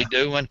going to be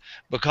doing?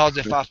 Because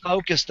if I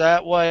focus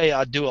that way,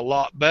 I do a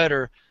lot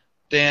better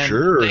than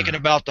thinking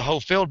about the whole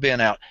field being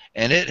out.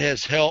 And it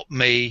has helped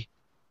me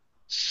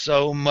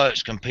so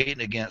much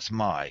competing against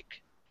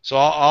Mike. So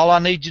all I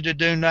need you to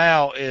do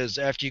now is,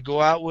 after you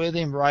go out with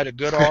him, write a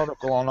good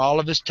article on all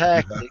of his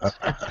tactics,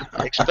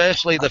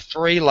 especially the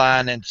free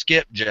line and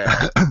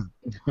skipjack.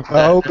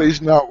 I hope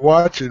he's not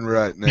watching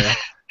right now.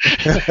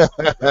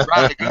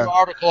 Write a good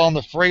article on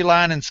the free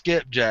line and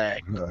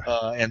skipjack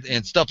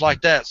and stuff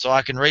like that, so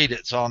I can read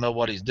it, so I'll know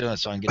what he's doing,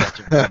 so I can get out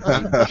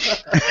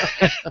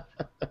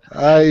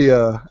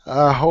there.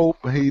 I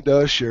hope he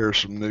does share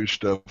some new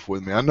stuff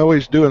with me. I know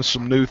he's doing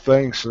some new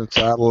things since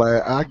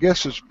I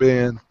guess it's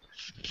been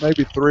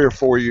maybe 3 or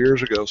 4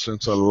 years ago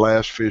since I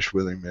last fished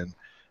with him, and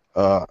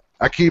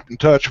I keep in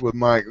touch with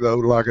Mike, though,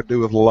 like I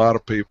do with a lot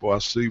of people. I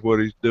see what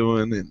he's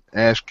doing and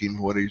ask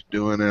him what he's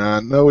doing, and I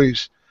know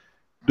he's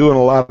doing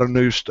a lot of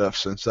new stuff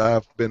since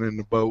I've been in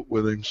the boat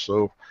with him,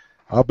 so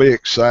I'll be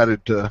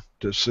excited to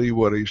see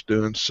what he's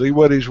doing, see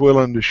what he's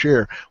willing to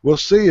share. We'll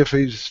see if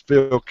he's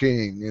Phil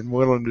King and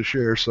willing to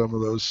share some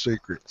of those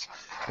secrets,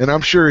 and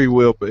I'm sure he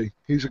will be.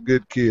 He's a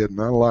good kid,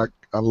 and I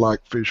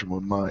like fishing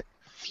with Mike.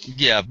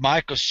 Yeah,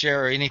 Mike will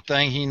share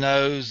anything he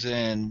knows,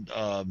 and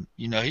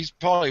he's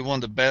probably one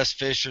of the best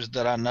fishers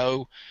that I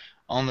know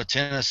on the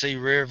Tennessee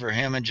River.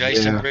 Him and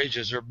Jason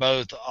Bridges are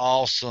both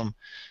awesome.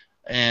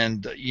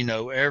 And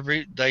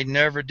they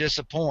never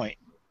disappoint.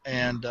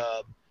 And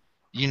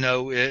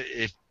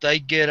if they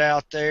get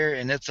out there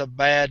and it's a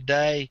bad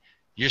day,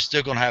 you're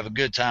still gonna have a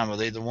good time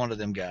with either one of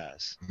them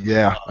guys.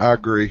 Yeah, I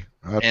agree.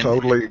 I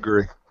totally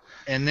agree.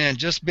 And then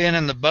just being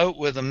in the boat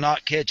with them,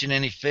 not catching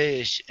any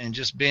fish, and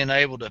just being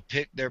able to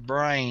pick their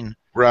brain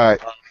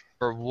right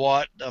for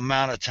what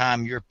amount of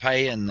time you're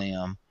paying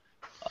them.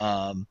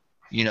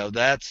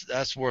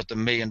 That's worth $1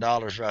 million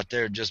right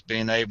there. Just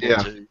being able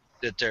to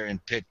sit there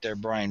and pick their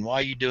brain. Why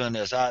are you doing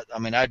this? I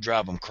mean, I'd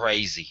drive them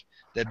crazy.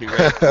 They'd be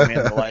ready to come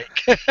in the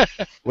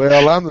lake.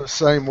 Well, I'm the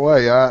same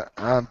way.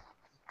 I'm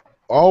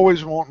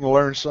always wanting to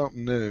learn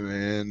something new,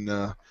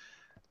 and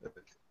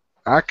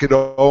I could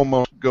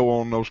almost go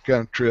on those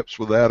kind of trips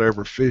without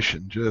ever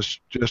fishing, just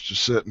to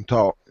sit and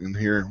talk and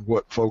hear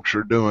what folks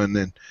are doing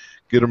and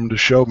get them to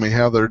show me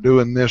how they're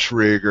doing this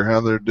rig or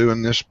how they're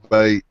doing this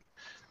bait.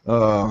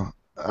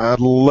 I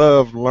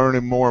love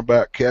learning more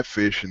about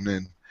catfishing,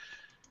 and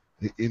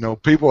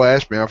people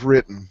ask me, I've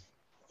written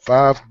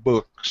 5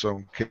 books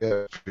on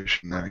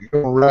catfishing now. You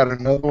gonna write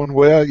another one?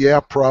 Well, yeah,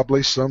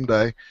 probably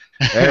someday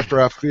after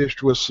I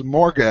fished with some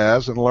more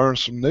guys and learned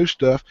some new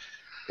stuff.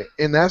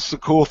 And that's the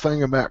cool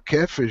thing about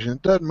catfishing.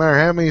 It doesn't matter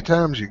how many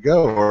times you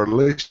go, or at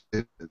least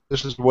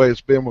this is the way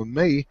it's been with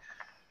me.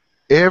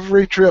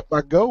 Every trip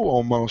I go,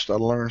 almost, I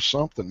learn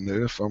something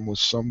new if I'm with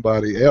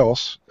somebody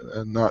else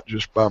and not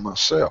just by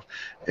myself.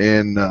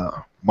 And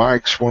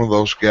Mike's one of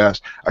those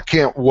guys. I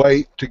can't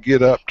wait to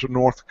get up to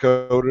North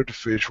Dakota to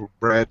fish with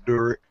Brad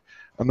Durick.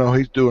 I know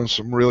he's doing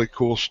some really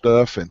cool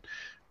stuff, and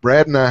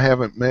Brad and I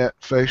haven't met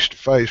face to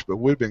face, but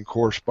we've been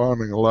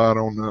corresponding a lot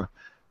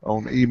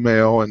on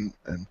email and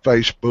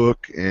Facebook,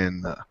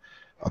 and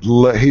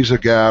he's a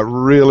guy I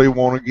really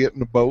want to get in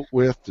the boat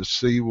with to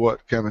see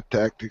what kind of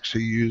tactics he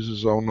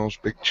uses on those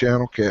big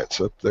channel cats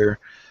up there.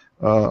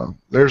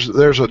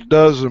 There's a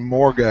dozen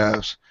more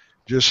guys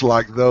just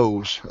like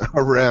those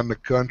around the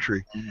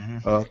country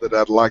that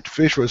I'd like to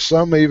fish with.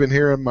 Some even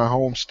here in my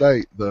home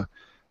state, the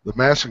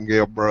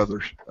Massengale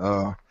brothers.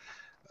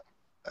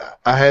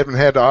 I haven't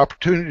had the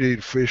opportunity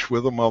to fish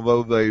with them,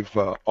 although they've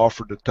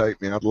offered to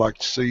take me. I'd like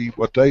to see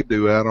what they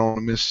do out on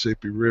the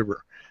Mississippi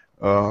River.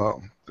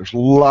 There's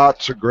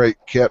lots of great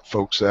cat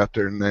folks out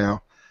there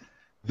now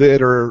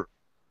that are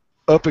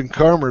up and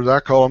comers. I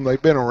call them.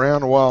 They've been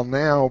around a while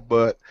now,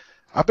 but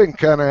I've been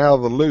kind of out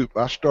of the loop.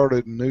 I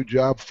started a new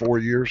job 4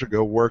 years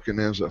ago working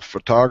as a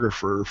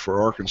photographer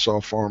for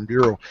Arkansas Farm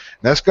Bureau.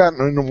 And that's gotten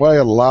in the way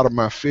of a lot of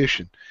my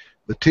fishing.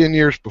 The 10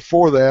 years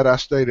before that, I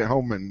stayed at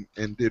home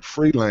and did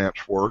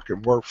freelance work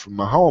and worked from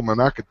my home,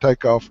 and I could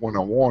take off when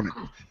I wanted.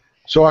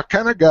 So I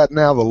kind of got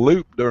out of the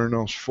loop during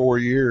those 4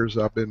 years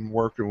I've been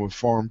working with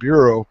Farm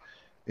Bureau,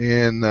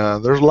 and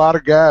there's a lot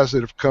of guys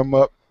that have come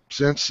up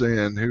since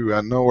then who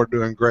I know are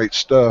doing great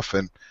stuff,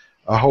 and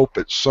I hope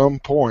at some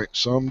point,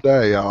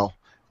 someday, I'll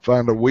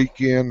find a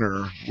weekend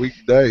or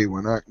weekday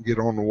when I can get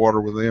on the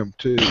water with them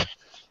too.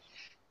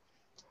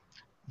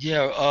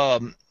 Yeah,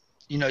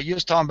 you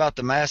was talking about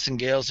the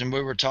Massengales, and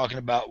we were talking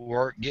about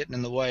work getting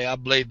in the way. I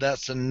believe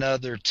that's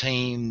another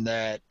team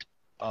that,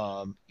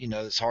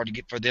 it's hard to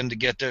get for them to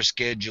get their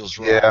schedules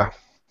right. Yeah.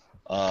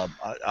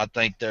 I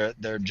think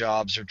their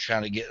jobs are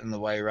trying to get in the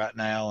way right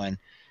now, and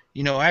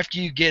after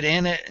you get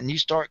in it and you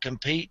start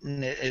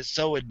competing, it's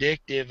so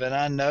addictive. And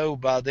I know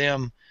by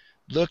them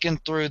looking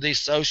through these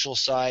social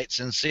sites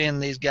and seeing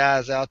these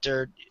guys out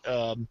there,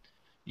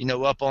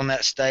 up on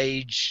that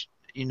stage,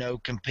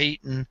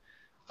 competing.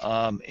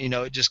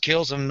 It just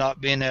kills them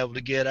not being able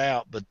to get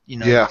out. But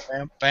Yeah.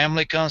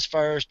 Family comes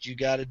first. You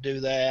got to do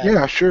that.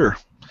 Yeah, sure.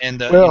 And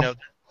Well,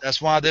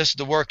 that's why this is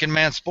the working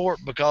man sport,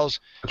 because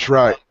that's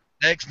right.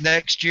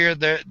 next year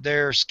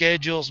their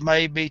schedules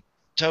may be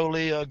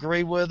totally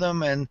agree with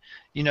them, and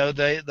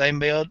they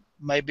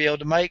may be able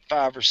to make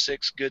 5 or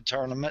 6 good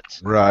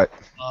tournaments. Right.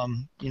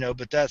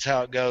 But that's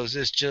how it goes.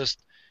 It's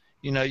just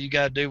you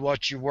got to do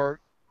what your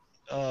work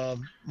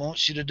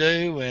wants you to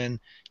do and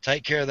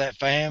take care of that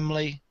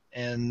family,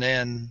 and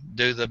then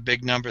do the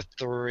big number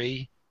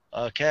 3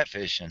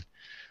 catfishing.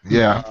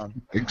 Yeah,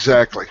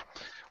 exactly.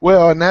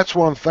 Well, and that's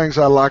one of the things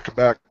I like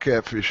about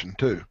catfishing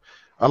too.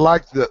 I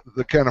like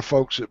the kind of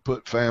folks that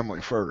put family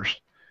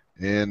first,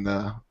 and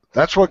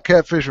that's what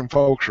catfishing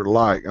folks are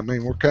like. I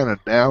mean, we're kind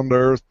of down to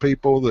earth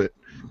people that,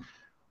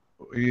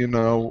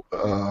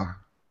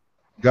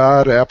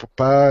 God, apple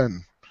pie,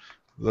 and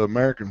the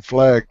American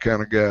flag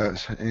kind of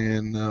guys,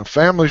 and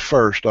family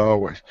first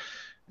always.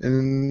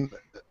 And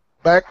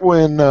back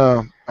when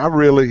I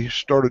really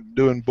started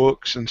doing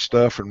books and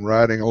stuff and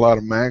writing a lot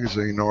of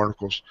magazine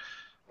articles,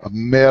 I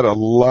met a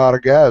lot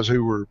of guys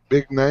who were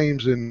big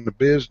names in the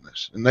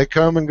business, and they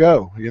come and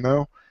go,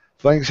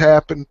 Things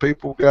happen,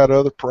 people got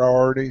other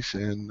priorities,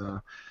 and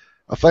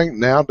I think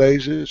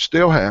nowadays it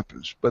still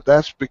happens, but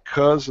that's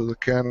because of the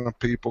kind of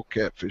people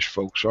catfish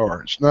folks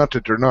are. It's not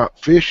that they're not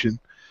fishing,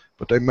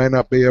 but they may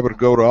not be able to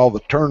go to all the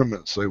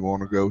tournaments they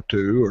want to go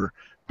to or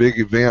big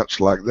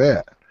events like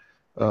that.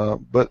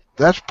 But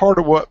that's part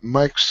of what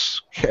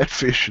makes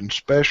catfishing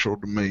special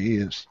to me,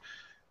 is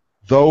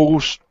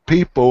those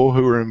people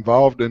who are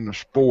involved in the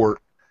sport,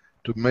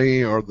 to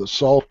me, are the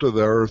salt of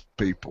the earth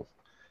people.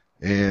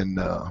 And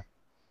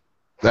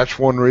that's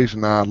one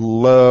reason I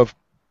love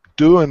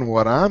doing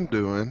what I'm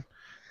doing,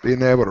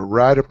 being able to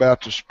write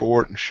about the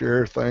sport and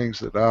share things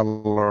that I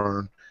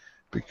learn,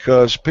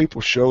 because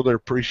people show their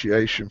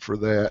appreciation for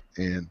that,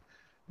 and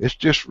it's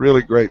just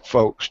really great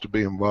folks to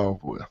be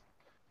involved with.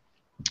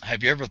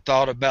 Have you ever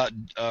thought about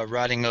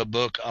writing a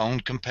book on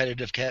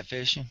competitive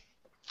catfishing?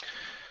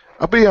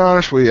 I'll be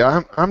honest with you,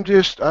 I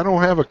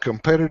don't have a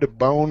competitive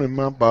bone in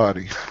my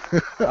body.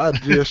 I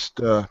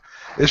just,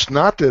 it's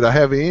not that I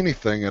have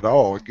anything at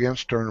all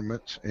against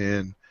tournaments,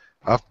 and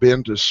I've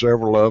been to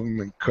several of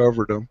them and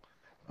covered them.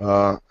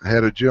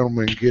 Had a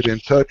gentleman get in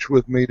touch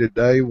with me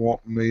today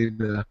wanting me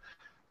to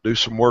do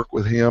some work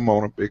with him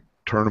on a big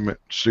tournament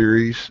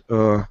series.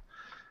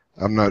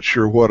 I'm not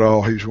sure what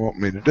all he's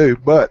wanting me to do,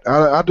 but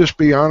I'll just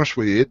be honest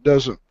with you, it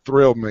doesn't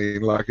thrill me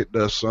like it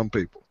does some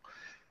people.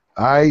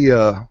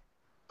 I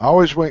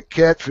always went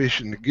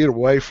catfishing to get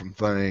away from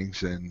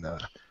things, and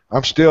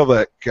I'm still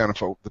that kind of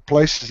folk. The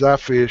places I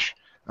fish,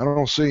 I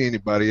don't see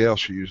anybody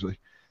else usually.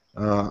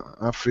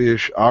 I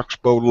fish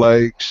oxbow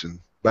lakes and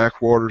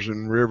backwaters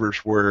and rivers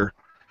where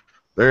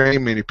there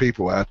ain't many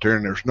people out there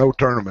and there's no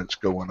tournaments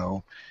going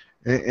on.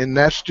 And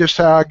that's just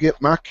how I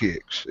get my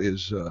kicks,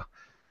 is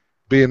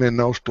being in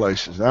those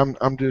places.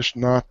 I'm just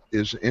not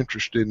as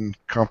interested in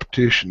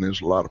competition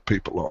as a lot of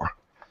people are.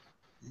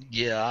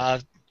 Yeah,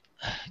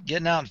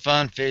 getting out and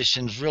fun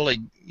fishing is really,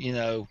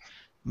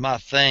 my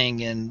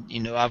thing,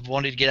 and I've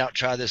wanted to get out and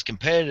try this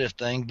competitive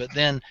thing, but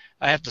then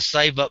I have to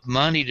save up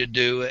money to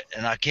do it,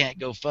 and I can't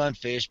go fun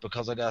fish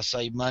because I got to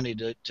save money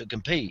to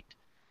compete.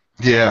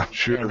 Yeah,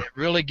 sure. And it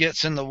really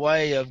gets in the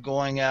way of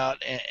going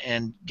out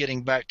and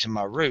getting back to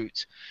my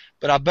roots.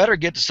 But I better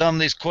get to some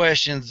of these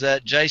questions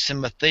that Jason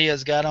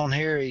Mathia's got on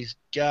here. He's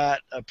got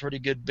a pretty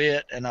good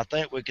bit, and I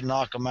think we can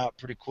knock them out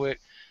pretty quick.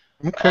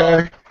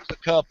 Okay. A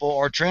couple.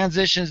 Are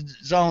transition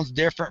zones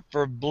different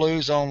for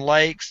blues on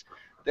lakes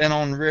than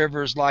on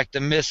rivers like the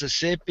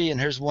Mississippi? And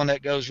here's one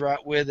that goes right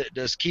with it.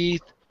 Does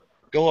Keith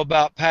go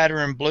about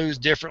patterning blues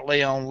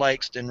differently on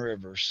lakes than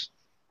rivers?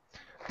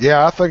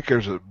 Yeah, I think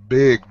there's a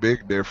big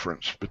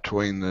difference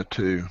between the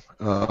two.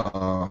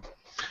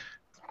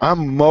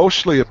 I'm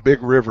mostly a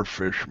big river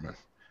fisherman.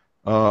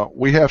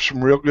 We have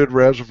some real good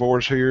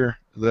reservoirs here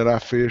that I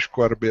fish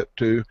quite a bit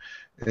too,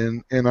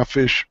 and I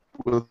fish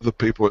with the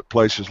people at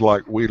places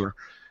like Wheeler.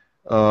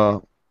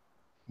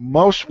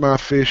 Most of my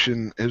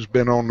fishing has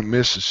been on the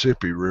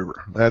Mississippi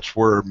River. That's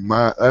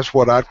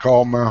what I'd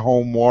call my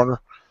home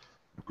water.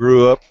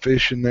 Grew up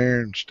fishing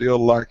there and still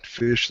like to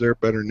fish there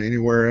better than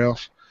anywhere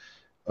else.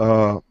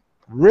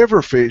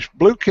 River fish,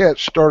 blue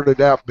cats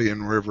started out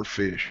being river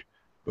fish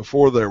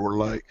before there were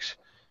lakes.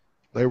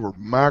 They were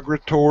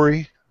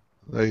migratory.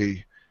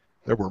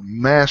 There were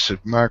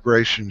massive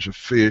migrations of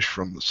fish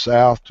from the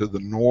south to the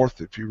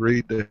north, if you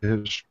read the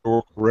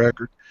historical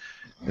record.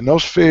 And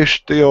those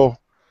fish still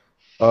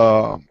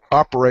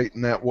operate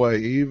in that way,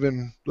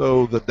 even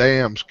though the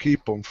dams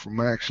keep them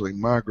from actually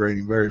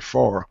migrating very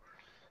far.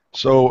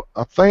 So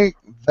I think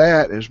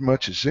that, as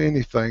much as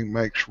anything,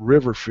 makes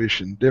river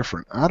fishing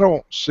different. I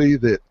don't see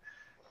that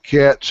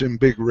cats in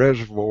big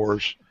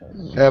reservoirs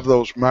have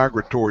those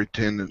migratory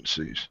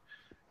tendencies.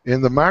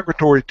 And the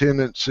migratory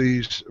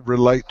tendencies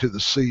relate to the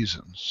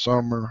seasons,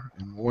 summer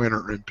and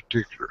winter in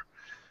particular.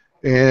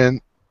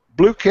 And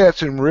blue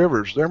cats in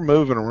rivers, they're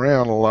moving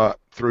around a lot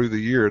through the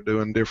year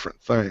doing different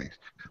things.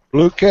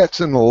 Blue cats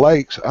in the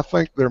lakes, I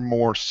think they're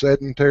more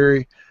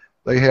sedentary.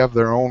 They have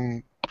their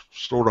own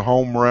sort of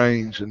home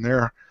range, and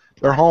they're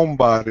home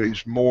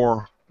bodies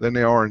more than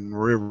they are in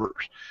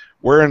rivers.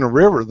 Where in a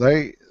river,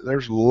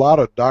 there's a lot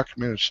of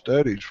documented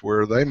studies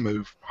where they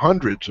move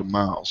hundreds of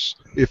miles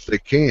if they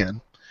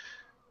can.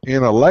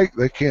 In a lake,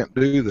 they can't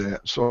do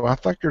that. So I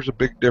think there's a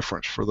big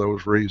difference for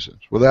those reasons.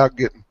 Without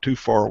getting too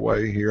far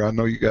away here, I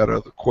know you got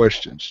other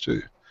questions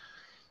too.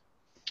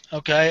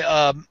 Okay.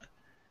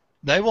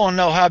 They want to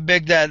know how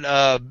big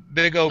that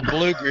big old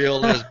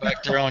bluegill is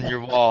back there on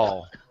your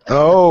wall.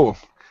 Oh,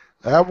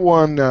 that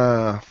one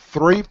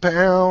 3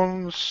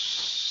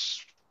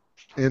 pounds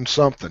and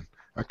something.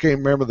 I can't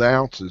remember the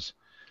ounces.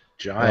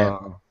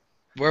 Giant.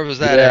 Where was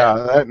that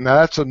at?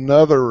 That's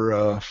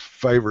another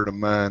favorite of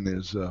mine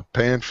is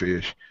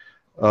panfish.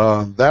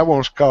 That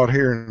one's caught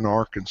here in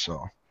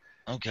Arkansas.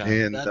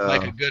 Okay, and that'd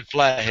make a good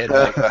flathead.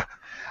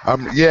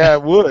 Yeah,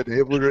 it would.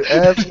 It would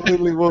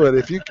absolutely would.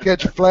 If you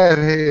catch a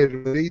flathead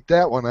and eat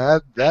that one,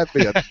 that'd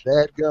be a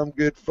dadgum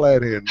good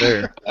flathead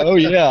there. Oh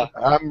yeah.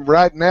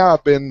 Right now.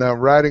 I've been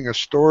writing a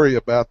story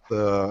about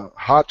the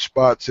hot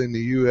spots in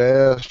the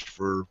U.S.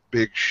 for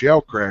big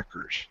shell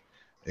crackers,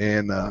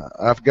 and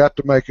I've got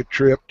to make a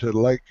trip to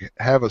Lake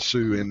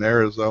Havasu in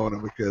Arizona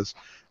because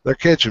they're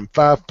catching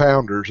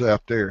 5-pounders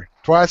out there,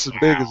 twice as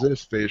big as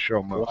this fish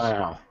almost.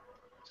 Wow.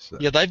 So.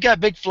 Yeah, they've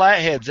got big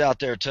flatheads out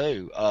there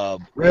too.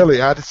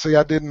 Really? I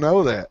didn't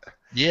know that.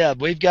 Yeah,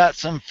 we've got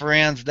some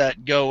friends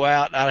that go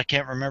out. I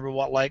can't remember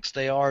what lakes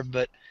they are,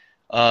 but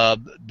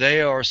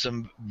there are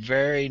some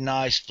very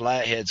nice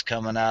flatheads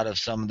coming out of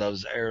some of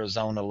those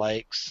Arizona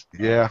lakes.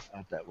 Yeah.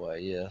 Out that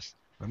way, yes.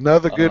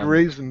 Another good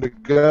reason to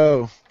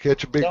go.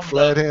 Catch a big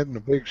flathead and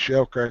a big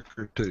shell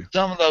cracker too.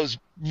 Some of those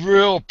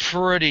real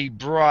pretty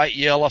bright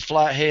yellow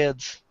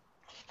flatheads.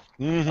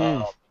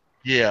 Mm-hmm.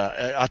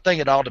 Yeah, I think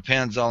it all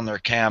depends on their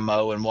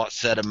camo and what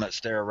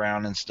sediments they're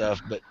around and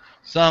stuff. But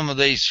some of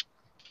these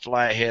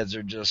flatheads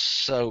are just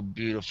so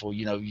beautiful,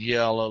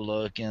 yellow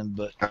looking.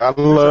 But I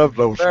love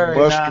those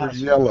mustard nice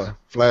yellow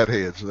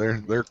flatheads.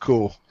 They're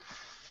cool.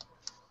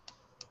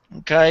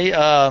 Okay,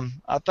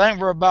 I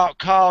think we're about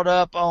caught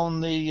up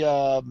on the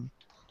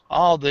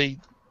all the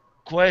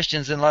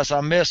questions, unless I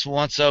missed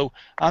one. So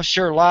I'm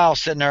sure Lyle's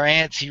sitting there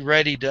antsy,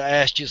 ready to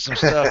ask you some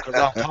stuff because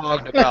I've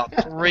hogged about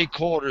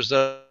 3/4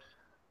 of.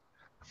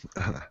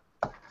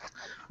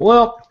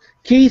 Well,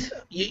 Keith,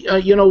 you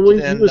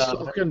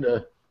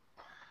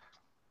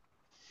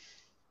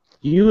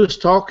was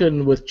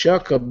talking with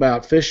Chuck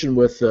about fishing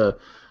with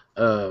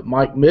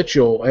Mike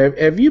Mitchell.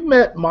 Have you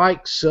met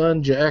Mike's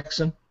son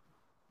Jackson?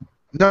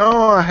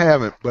 No, I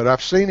haven't, but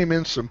I've seen him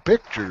in some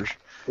pictures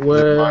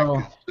that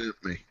Mike has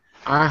sent me.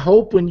 I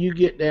hope when you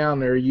get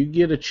down there, you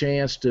get a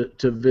chance to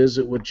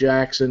visit with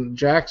Jackson.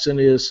 Jackson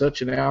is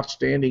such an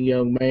outstanding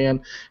young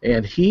man,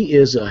 and he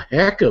is a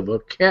heck of a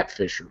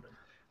catfisherman.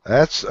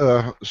 That's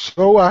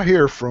so I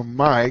hear from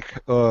Mike.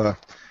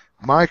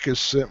 Mike has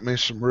sent me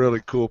some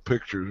really cool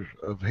pictures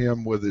of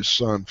him with his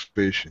son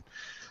fishing.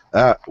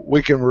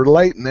 We can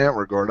relate in that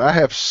regard. I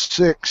have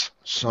 6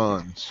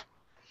 sons.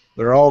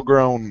 They're all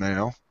grown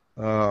now.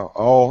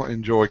 All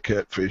enjoy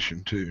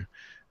catfishing too,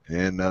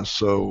 and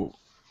so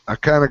I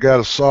kind of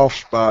got a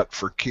soft spot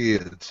for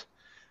kids,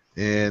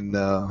 and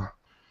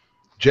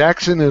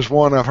Jackson is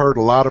one I've heard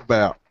a lot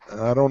about.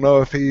 I don't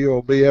know if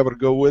he'll be able to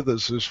go with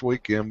us this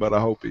weekend, but I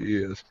hope he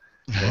is,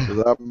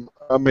 because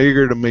I'm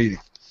eager to meet him.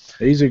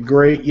 He's a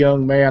great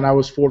young man. I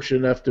was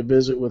fortunate enough to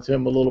visit with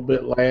him a little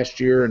bit last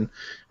year,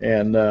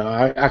 and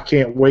I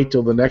can't wait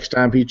till the next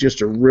time. He's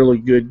just a really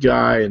good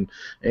guy,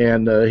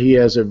 and he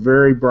has a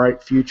very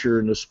bright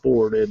future in the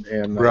sport,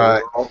 and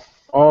right. We're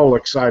all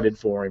excited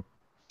for him.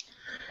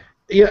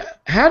 yeah,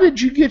 how did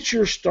you get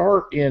your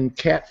start in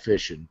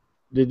catfishing?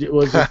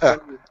 Was it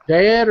from your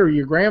dad or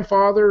your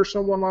grandfather or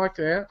someone like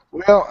that?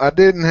 Well, I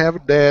didn't have a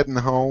dad in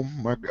the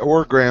home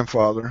or a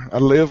grandfather. I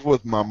lived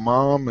with my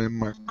mom and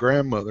my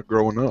grandmother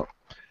growing up.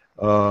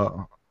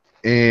 Uh,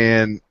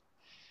 and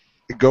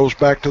it goes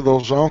back to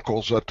those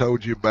uncles I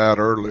told you about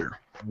earlier.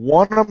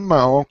 One of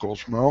my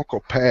uncles, my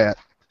Uncle Pat,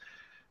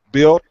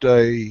 built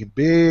a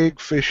big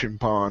fishing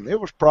pond. It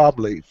was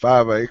probably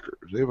 5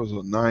 acres. It was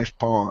a nice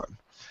pond.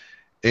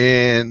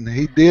 And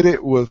he did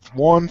it with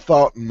one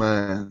thought in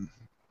mind.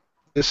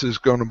 This is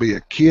going to be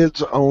a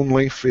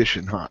kids-only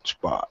fishing hot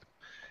spot.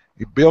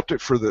 He built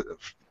it for the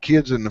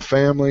kids in the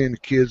family and the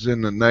kids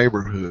in the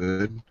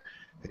neighborhood,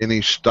 and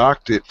he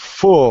stocked it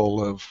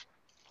full of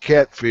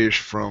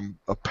catfish from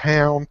a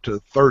pound to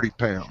 30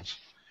 pounds.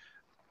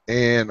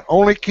 And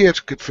only kids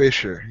could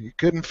fish there. You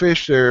couldn't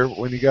fish there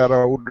when you got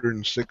older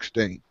than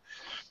 16.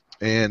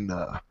 And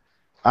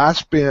I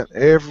spent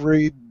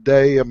every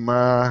day of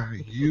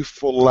my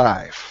youthful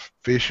life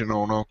fishing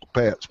on Uncle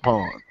Pat's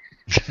pond.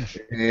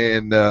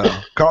 And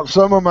caught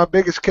some of my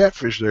biggest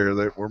catfish there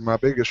that were my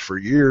biggest for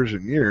years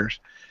and years.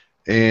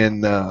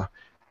 And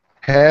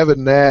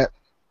having that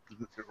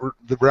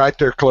right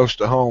there close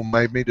to home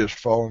made me just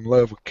fall in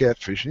love with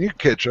catfish. And you can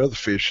catch other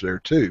fish there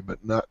too, but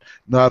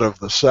not of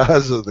the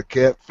size of the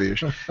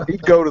catfish.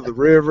 He'd go to the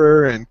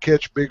river and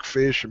catch big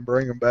fish and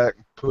bring them back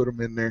and put them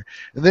in there.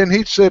 And then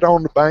he'd sit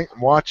on the bank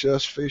and watch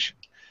us fishing.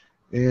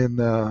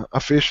 And I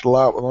fished a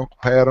lot with Uncle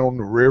Pat on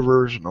the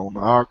rivers and on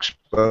the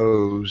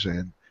oxbows,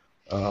 and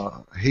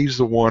he's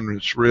the one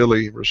that's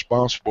really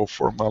responsible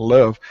for my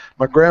love.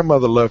 My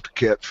grandmother loved to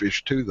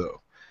catfish too,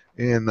 though.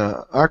 And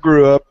I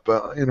grew up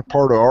in a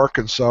part of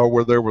Arkansas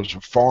where there was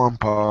a farm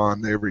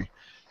pond every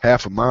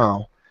half a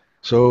mile.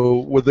 So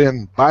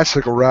within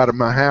bicycle ride of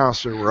my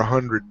house, there were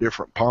 100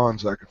 different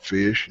ponds I could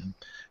fish. And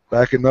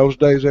back in those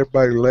days,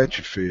 everybody let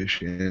you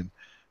fish. And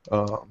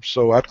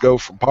so I'd go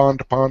from pond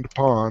to pond to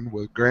pond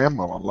with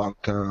Grandma a lot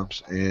of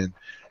times. And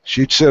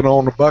she'd sit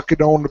on a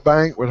bucket on the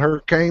bank with her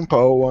cane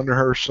pole under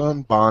her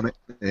sunbonnet,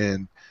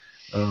 and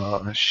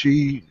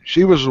she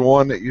was the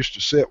one that used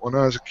to sit when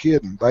I was a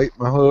kid and bait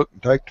my hook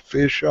and take the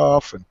fish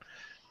off and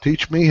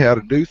teach me how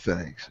to do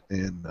things.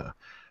 And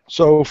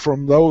so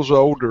from those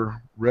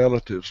older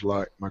relatives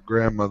like my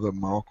grandmother and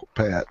my Uncle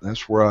Pat,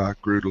 that's where I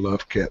grew to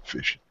love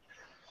catfishing.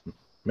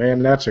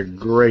 Man, that's a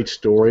great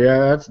story.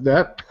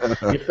 That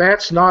if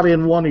that's not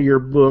in one of your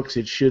books,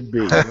 it should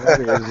be.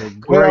 That is a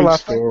great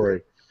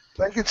story.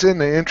 I think it's in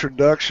the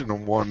introduction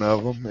of one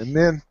of them. And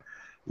then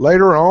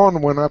later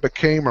on, when I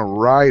became a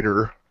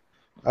writer,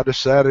 I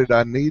decided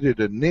I needed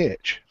a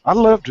niche. I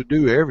love to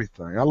do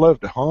everything. I love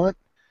to hunt.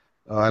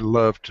 I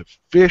love to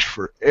fish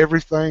for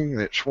everything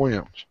that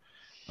swims.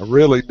 I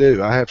really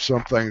do. I have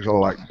some things I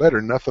like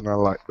better. Nothing I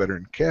like better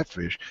than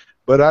catfish.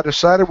 But I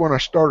decided when I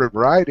started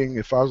writing,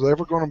 if I was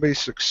ever going to be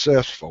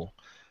successful,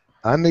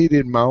 I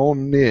needed my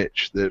own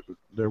niche that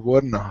there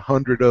wasn't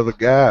 100 other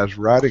guys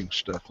writing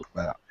stuff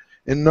about.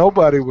 And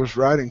nobody was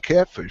writing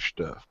catfish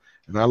stuff.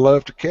 And I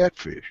love to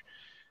catfish.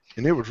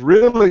 And it was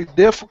really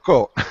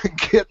difficult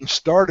getting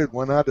started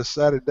when I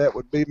decided that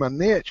would be my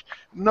niche.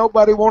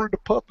 Nobody wanted to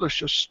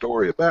publish a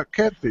story about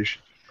catfishing.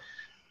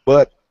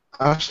 But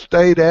I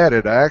stayed at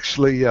it. I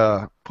actually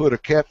put a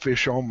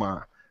catfish on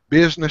my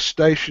business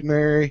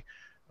stationery.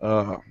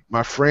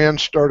 My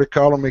friends started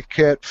calling me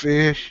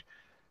Catfish,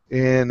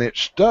 and it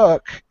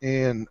stuck.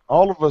 And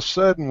all of a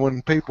sudden,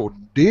 when people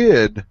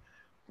did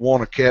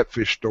want a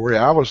catfish story,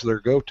 I was their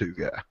go-to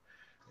guy.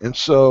 And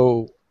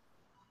so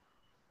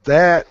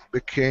that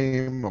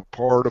became a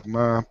part of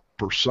my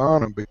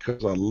persona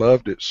because I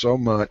loved it so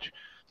much.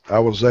 I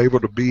was able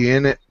to be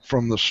in it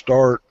from the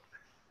start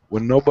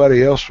when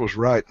nobody else was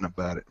writing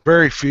about it.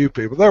 Very few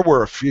people. There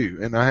were a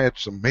few, and I had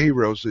some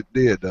heroes that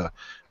did.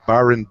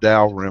 Byron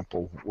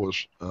Dalrymple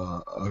was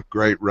a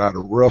great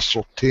writer.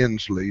 Russell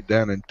Tinsley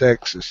down in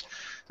Texas.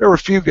 There were a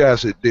few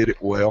guys that did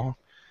it well,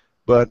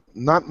 but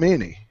not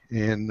many.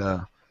 And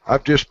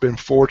I've just been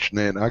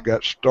fortunate. I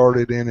got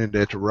started in it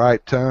at the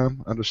right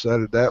time. I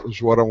decided that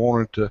was what I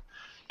wanted to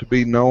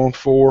be known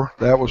for.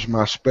 That was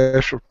my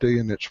specialty,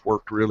 and it's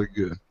worked really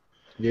good.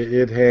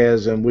 It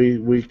has, and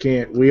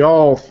we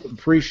all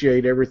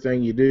appreciate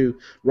everything you do.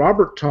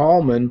 Robert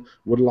Tallman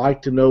would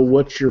like to know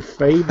what's your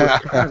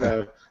favorite kind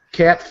of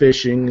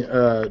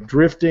catfishing,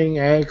 drifting,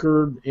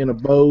 anchored, in a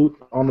boat,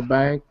 on the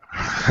bank?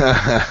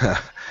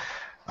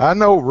 I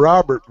know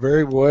Robert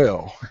very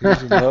well.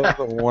 He's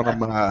another one of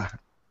my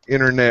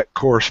internet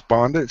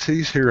correspondents.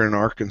 He's here in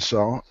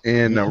Arkansas.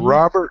 And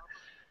Robert,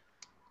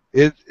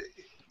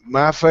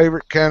 my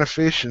favorite kind of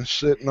fishing,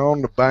 sitting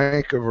on the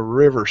bank of a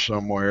river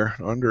somewhere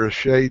under a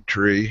shade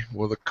tree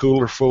with a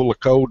cooler full of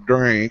cold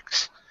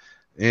drinks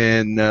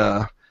and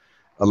a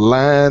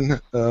line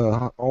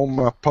on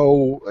my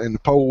pole and the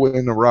pole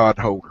in the rod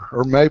holder,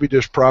 or maybe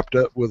just propped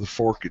up with a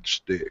forked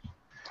stick.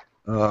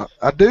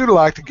 I do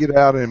like to get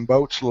out in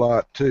boats a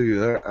lot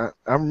too.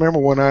 I remember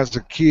when I was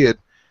a kid,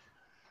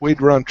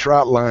 we'd run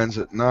trout lines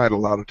at night a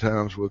lot of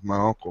times with my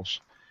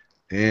uncles,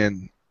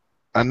 and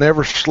I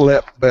never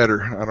slept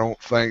better, I don't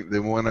think,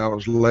 than when I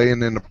was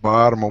laying in the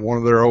bottom of one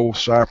of their old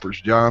Cypress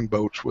John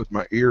boats with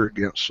my ear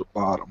against the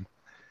bottom.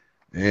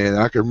 And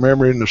I can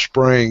remember in the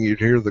spring you'd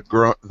hear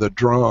the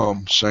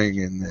drum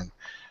singing, and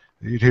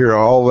you'd hear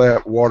all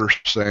that water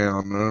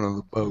sound under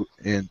the boat.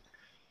 And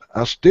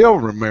I still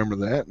remember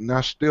that, and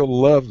I still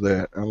love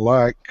that. I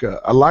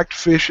like to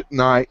fish at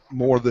night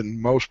more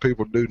than most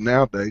people do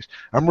nowadays.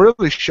 I'm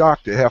really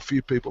shocked at how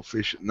few people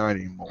fish at night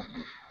anymore.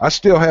 I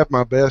still have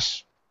my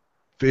best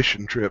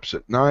fishing trips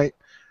at night.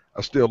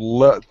 I still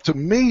love, to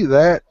me,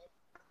 that,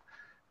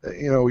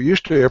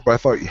 used to everybody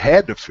thought you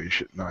had to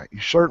fish at night. You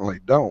certainly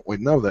don't. We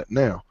know that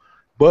now.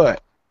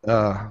 But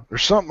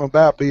there's something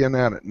about being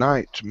out at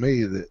night, to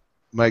me, that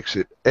makes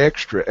it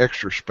extra,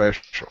 extra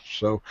special.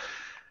 So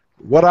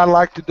what I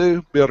like to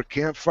do, build a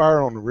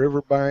campfire on the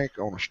riverbank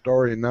on a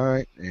starry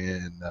night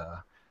and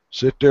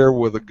sit there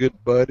with a good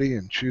buddy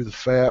and chew the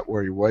fat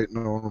while you're waiting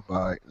on a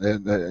bite.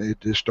 And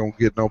it just don't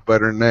get no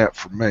better than that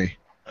for me.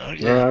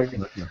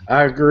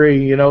 I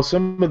agree.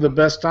 Some of the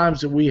best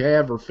times that we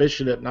have are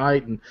fishing at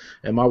night, and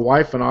my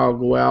wife and I will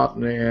go out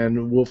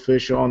and we'll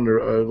fish on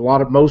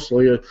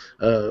mostly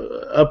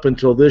up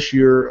until this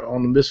year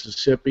on the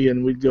Mississippi,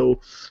 and we'd go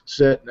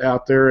sit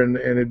out there, and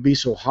it'd be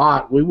so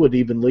hot we wouldn't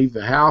even leave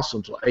the house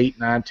until 8,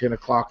 9, 10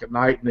 o'clock at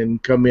night, and then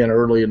come in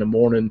early in the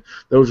morning.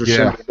 Those are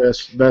some of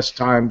the best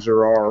times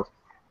there are.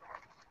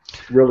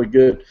 Really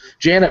good.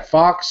 Janet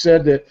Fox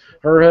said that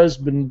her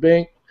husband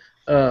Bink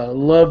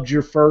loved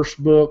your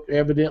first book.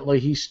 Evidently,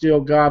 he still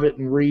got it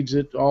and reads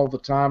it all the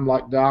time,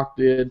 like Doc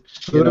did.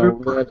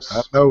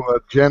 I know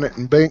Janet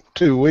and Bink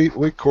too.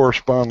 We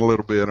correspond a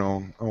little bit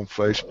on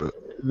Facebook.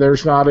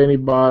 There's not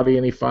anybody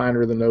any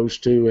finer than those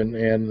two, and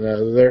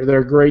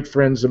they're great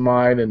friends of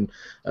mine, and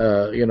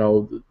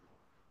it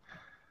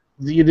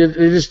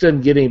just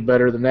doesn't get any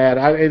better than that.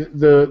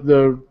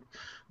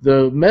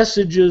 The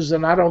messages,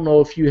 and I don't know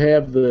if you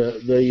have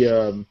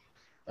the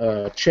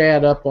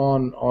chat up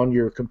on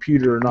your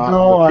computer or not.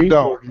 No, I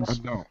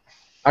don't.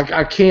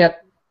 I can't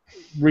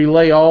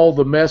relay all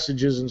the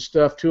messages and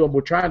stuff to them.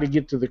 We're trying to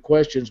get to the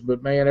questions,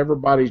 but man,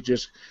 everybody's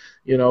just,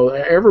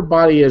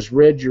 everybody has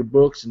read your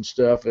books and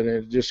stuff, and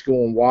it's just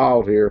going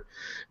wild here.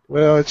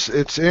 Well,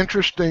 it's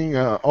interesting,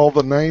 all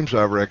the names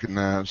I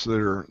recognize that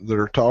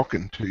are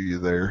talking to you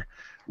there,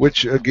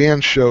 which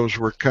again shows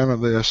we're kind of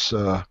this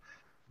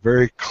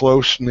very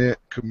close-knit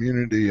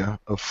community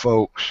of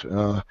folks.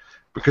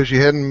 Because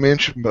you hadn't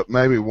mentioned but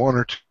maybe one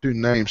or two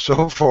names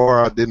so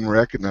far I didn't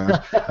recognize.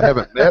 I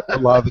haven't met a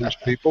lot of these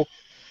people,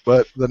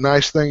 but the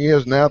nice thing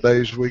is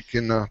nowadays we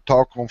can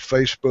talk on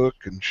Facebook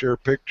and share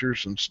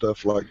pictures and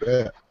stuff like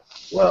that.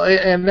 Well,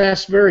 and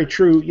that's very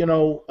true.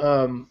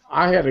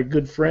 I had a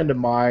good friend of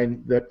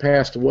mine that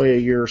passed away a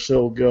year or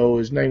so ago.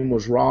 His name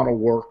was Ronald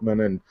Workman,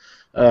 and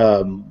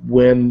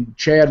when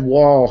Chad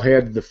Wall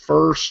had the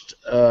first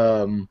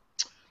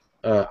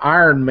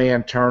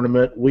Ironman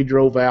tournament, we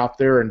drove out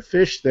there and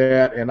fished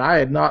that, and I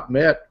had not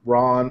met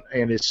Ron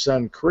and his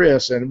son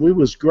Chris, and we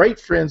was great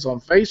friends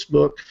on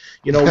Facebook.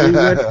 We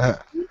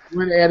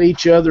went at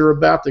each other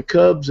about the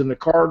Cubs and the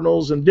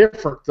Cardinals and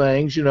different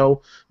things,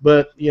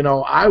 but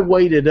I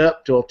waited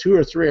up till 2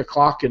 or 3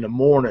 o'clock in the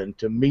morning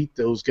to meet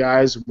those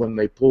guys when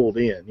they pulled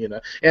in,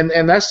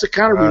 and that's the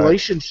kind of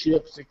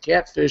relationships that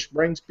Catfish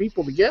brings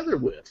people together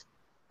with.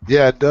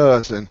 Yeah, it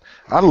does, and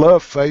I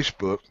love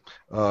Facebook.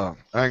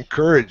 I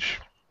encourage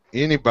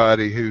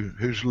anybody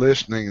who's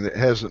listening that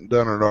hasn't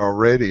done it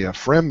already,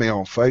 friend me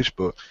on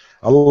Facebook.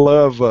 I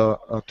love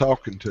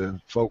talking to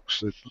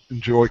folks that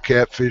enjoy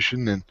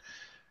catfishing, and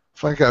I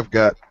think I've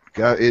got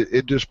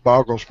it just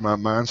boggles my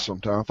mind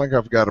sometimes. I think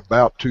I've got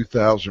about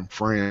 2,000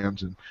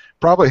 friends, and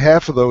probably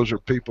half of those are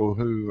people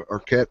who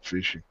are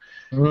catfishing.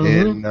 Mm-hmm.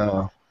 And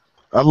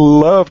I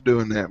love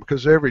doing that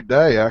because every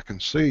day I can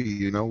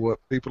see,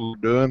 what people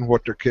are doing,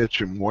 what they're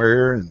catching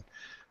where, and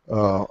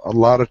a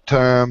lot of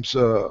times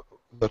the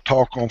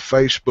talk on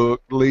Facebook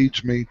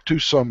leads me to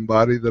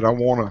somebody that I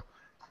want to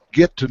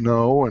get to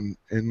know and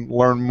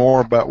learn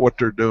more about what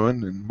they're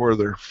doing and where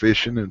they're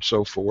fishing and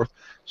so forth.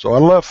 So I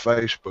love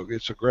Facebook.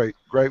 It's a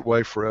great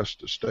way for us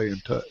to stay in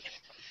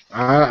touch.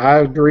 I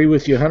agree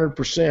with you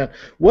 100%.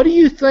 What do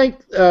you think?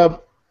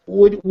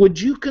 Would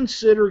you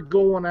consider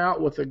going out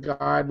with a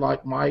guide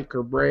like Mike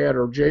or Brad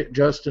or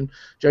Jason,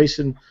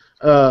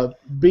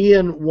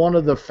 being one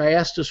of the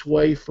fastest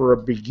way for a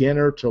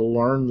beginner to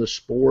learn the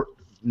sport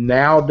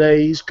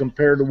nowadays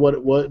compared to what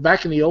it was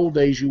back in the old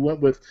days? You went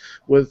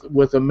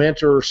with a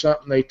mentor or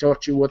something, they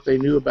taught you what they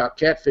knew about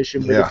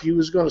catfishing, but if you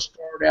was going to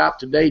start out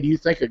today, do you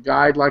think a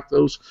guide like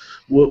those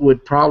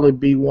would probably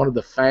be one of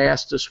the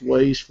fastest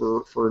ways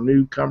for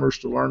newcomers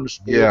to learn the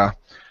sport? Yeah,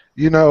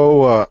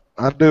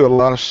 I do a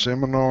lot of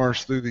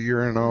seminars through the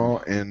year and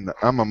all, and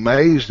I'm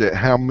amazed at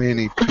how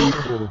many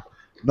people,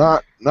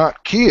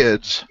 not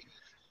kids,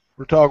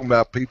 we're talking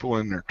about people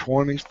in their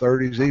 20s,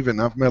 30s, even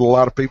I've met a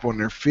lot of people in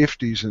their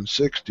 50s and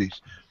 60s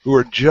who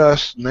are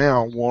just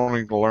now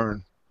wanting to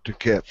learn to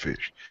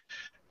catfish.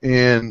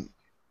 And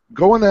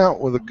going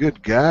out with a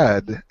good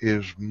guide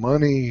is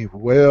money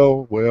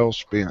well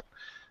spent.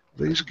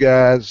 these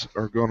guys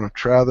are going to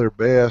try their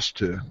best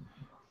to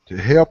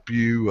help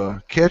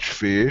you catch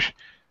fish.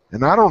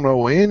 And I don't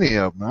know any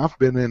of them. I've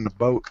been in the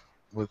boat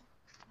with,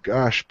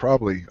 gosh,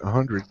 probably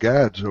 100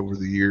 guides over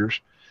the years.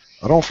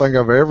 I don't think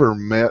I've ever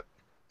met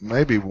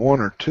maybe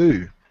one or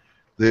two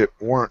that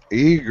weren't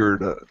eager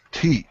to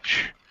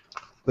teach.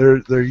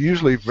 They're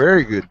usually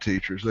very good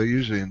teachers. They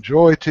usually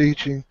enjoy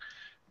teaching.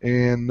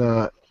 And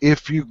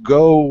if you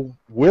go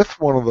with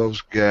one of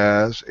those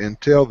guys and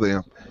tell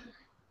them,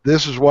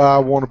 this is why I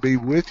want to be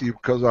with you,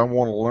 because I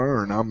want to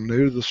learn. I'm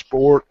new to the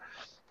sport.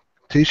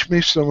 Teach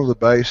me some of the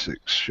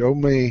basics. Show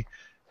me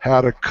how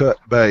to cut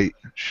bait.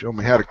 Show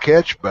me how to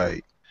catch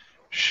bait.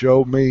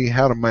 Show me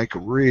how to make a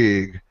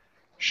rig.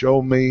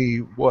 Show me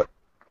what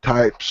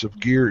types of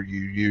gear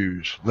you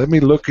use. Let me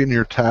look in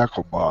your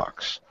tackle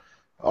box.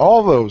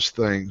 All those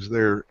things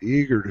they're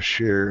eager to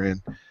share,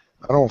 and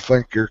I don't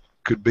think there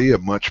could be a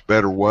much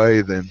better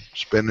way than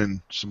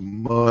spending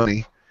some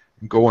money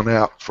and going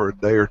out for a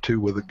day or two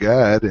with a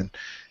guide. And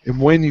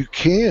when you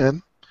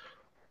can,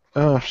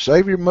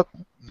 save your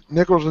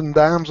nickels and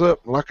dimes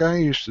up like I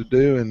used to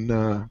do,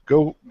 and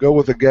go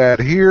with a guide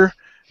here,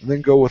 and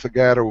then go with a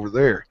guide over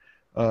there.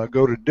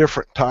 Go to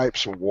different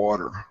types of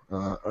water,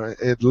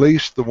 at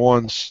least the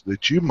ones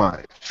that you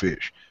might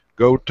fish.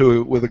 Go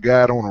to with a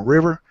guide on a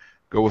river,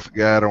 go with a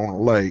guide on a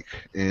lake,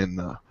 and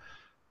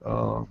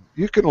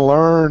you can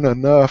learn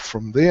enough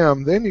from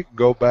them. Then you can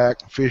go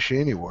back and fish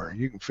anywhere.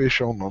 You can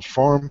fish on those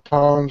farm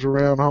ponds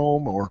around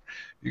home, or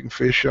you can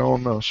fish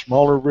on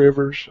smaller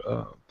rivers.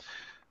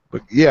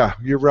 But yeah,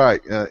 you're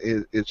right.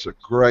 It's a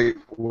great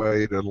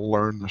way to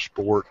learn the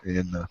sport,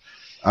 and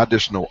I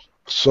just know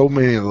so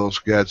many of those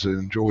guys that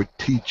enjoy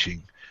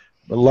teaching.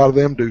 But a lot of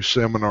them do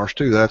seminars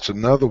too. That's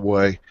another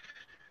way.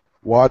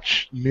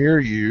 Watch near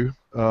you.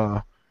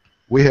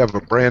 We have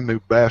a brand new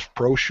Bass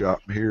Pro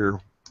Shop here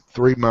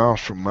 3 miles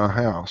from my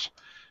house.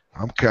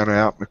 I'm kind of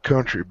out in the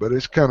country, but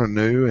it's kind of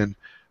new, and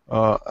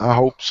I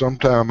hope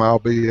sometime I'll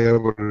be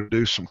able to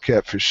do some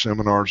catfish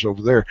seminars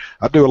over there.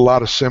 I do a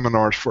lot of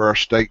seminars for our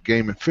State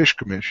Game and Fish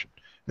Commission,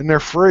 and they're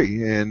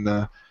free,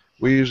 and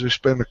we usually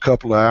spend a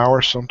couple of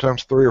hours,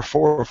 sometimes 3 or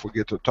 4 if we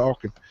get to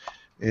talking,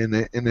 and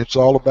it's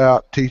all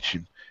about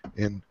teaching.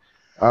 And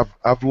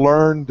I've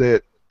learned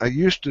that I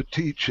used to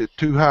teach at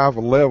too high of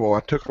a level.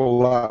 I took a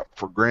lot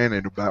for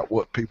granted about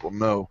what people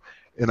know,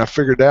 and I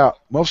figured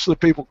out most of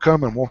the people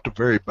come and want the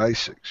very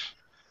basics.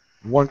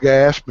 One guy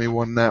asked me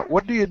one night,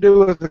 what do you do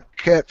with the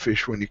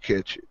catfish when you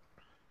catch it?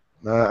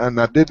 And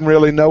I didn't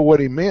really know what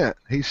he meant.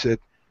 He said,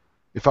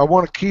 if I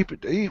want to keep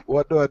it to eat,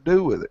 what do I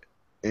do with it?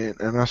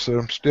 And I said,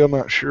 I'm still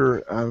not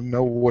sure I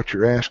know what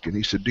you're asking.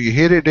 He said, do you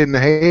hit it in the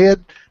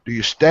head? Do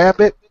you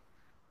stab it?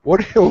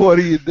 What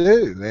do you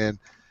do? And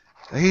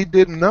he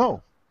didn't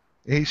know.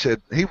 He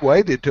said he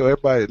waited till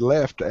everybody had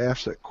left to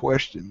ask that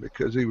question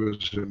because he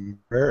was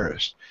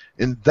embarrassed.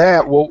 And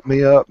that woke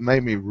me up,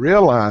 made me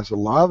realize a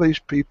lot of these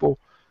people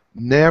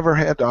never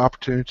had the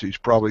opportunities,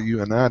 probably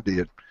you and I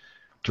did,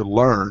 to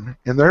learn.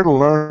 And they're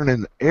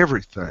learning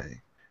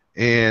everything.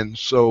 And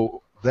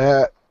so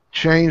that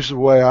changed the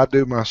way I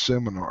do my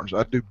seminars.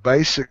 I do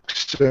basic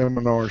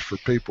seminars for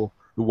people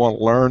who want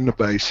to learn the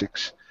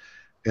basics,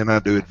 and I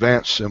do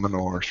advanced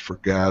seminars for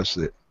guys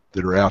that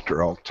are out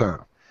there all the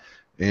time.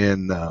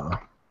 And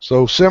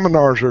so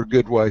seminars are a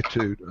good way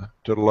to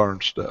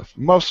learn stuff.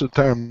 Most of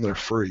the time they're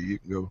free. You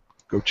can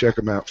go check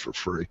them out for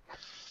free.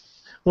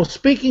 Well,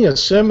 speaking of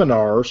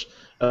seminars,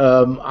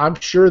 I'm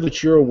sure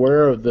that you're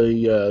aware of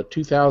the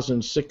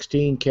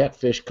 2016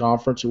 Catfish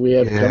Conference that we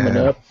have coming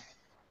up.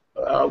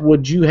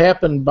 Would you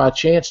happen by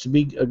chance to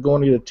be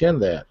going to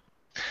attend that?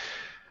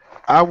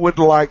 I would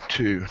like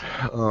to.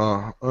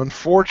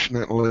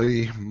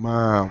 Unfortunately,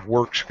 my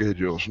work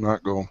schedule is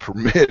not going to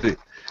permit it.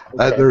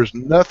 Okay. There's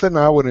nothing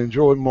I would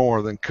enjoy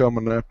more than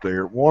coming up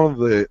there. One of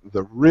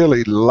the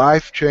really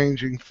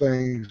life-changing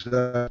things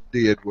I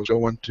did was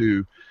going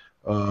to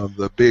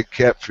the big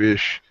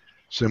catfish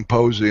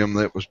symposium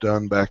that was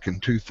done back in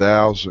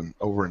 2000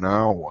 over in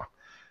Iowa.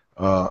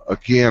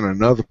 Again,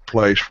 another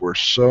place where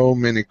so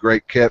many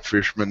great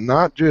catfishermen,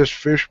 not just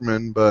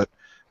fishermen, but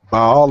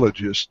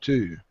biologists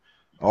too,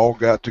 all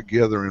got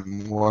together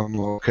in one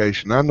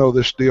location. I know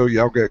this deal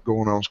y'all got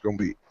going on is going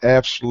to be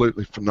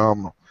absolutely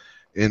phenomenal.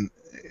 And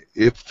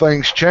if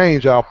things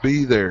change, I'll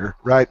be there.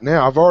 Right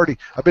now,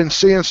 I've been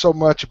seeing so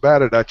much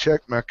about it. I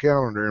checked my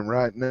calendar, and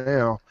right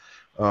now,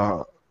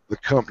 the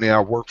company I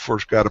work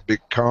for's got a big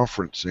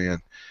conference in.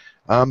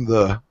 I'm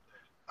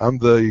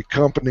the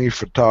company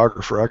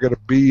photographer. I got to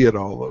be at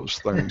all those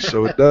things,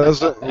 so it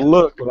doesn't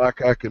look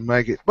like I can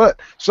make it. But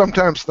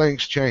sometimes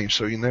things change,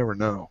 so you never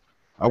know.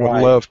 I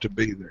would love to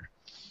be there.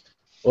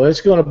 Well,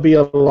 it's going to be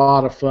a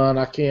lot of fun.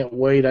 I can't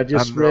wait. I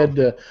just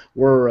read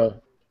where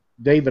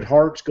David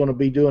Hart's going to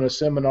be doing a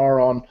seminar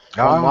on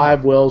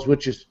live wells,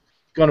 which has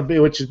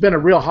been a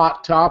real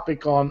hot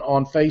topic on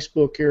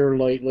Facebook here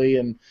lately,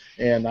 and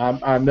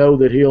I know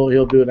that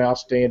he'll do an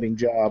outstanding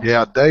job.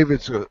 Yeah,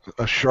 David's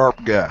a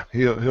sharp guy.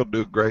 He'll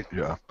do a great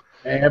job.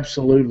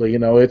 Absolutely.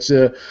 It's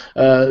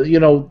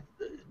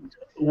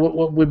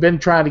we've been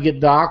trying to get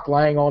Doc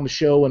Lang on the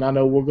show, and I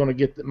know we're going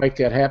to make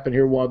that happen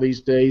here one of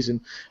these days.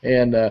 And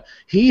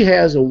he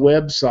has a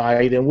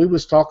website, and we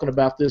was talking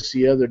about this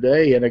the other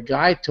day, and a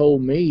guy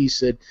told me, he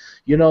said,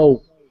 you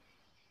know,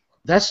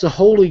 that's the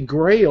holy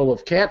grail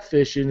of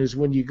catfishing is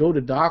when you go to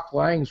Doc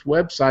Lang's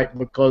website,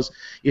 because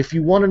if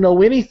you want to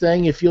know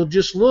anything, if you'll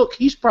just look,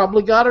 he's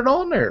probably got it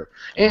on there.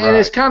 And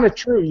it's kind of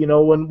true, you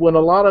know, when a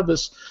lot of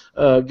us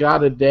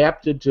got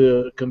adapted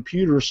to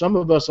computers, some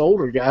of us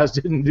older guys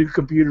didn't do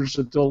computers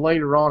until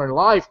later on in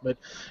life, but,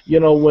 you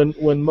know,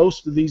 when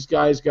most of these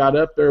guys got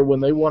up there, when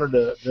they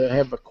wanted to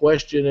have a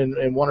question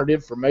and wanted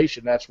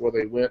information, that's where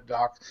they went.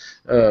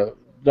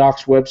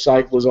 Doc's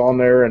website was on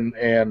there, and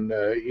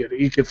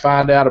you could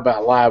find out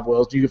about live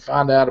wells. You could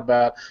find out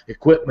about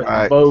equipment,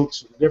 and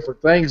boats, and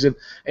different things.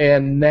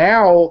 And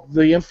now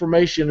the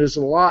information is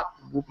a lot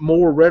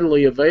more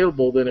readily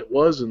available than it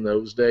was in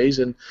those days.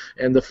 And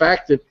the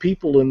fact that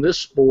people in this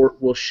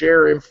sport will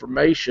share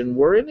information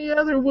where any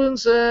other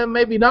ones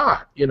maybe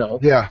not. You know.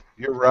 Yeah,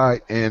 you're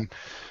right. And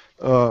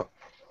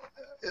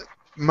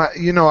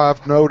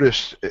I've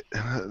noticed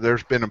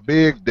there's been a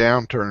big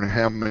downturn in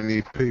how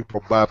many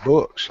people buy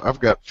books. I've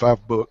got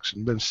 5 books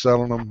and been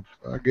selling them,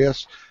 I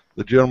guess.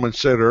 The gentleman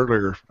said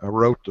earlier, I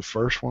wrote the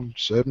first one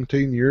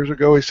 17 years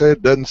ago. He said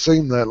it doesn't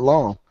seem that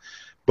long.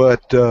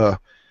 But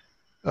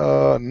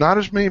not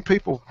as many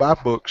people buy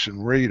books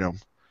and read them.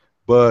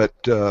 But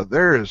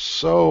there is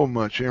so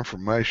much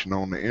information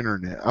on the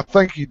internet. I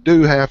think you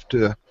do have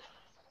to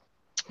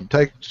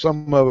take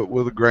some of it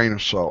with a grain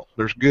of salt.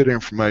 There's good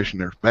information,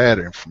 there's bad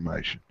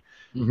information.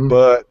 Mm-hmm.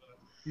 But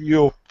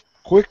you'll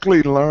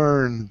quickly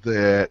learn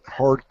that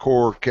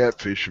hardcore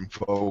catfishing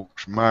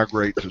folks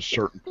migrate to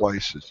certain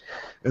places,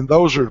 and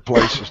those are the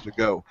places to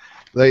go.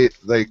 They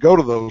go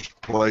to those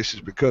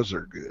places because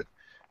they're good.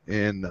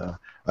 And I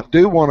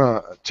do want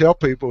to tell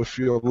people, if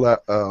you'll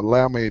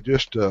allow me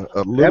just a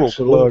little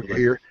Absolutely. plug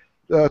here,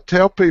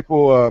 tell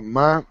people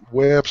my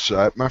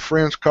website. My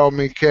friends call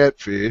me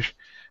Catfish.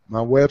 My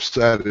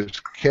website is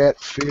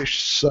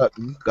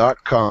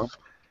catfishsutton.com,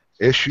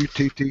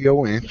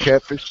 S-U-T-T-O-N,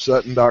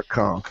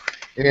 catfishsutton.com.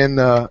 And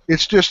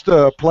it's just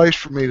a place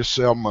for me to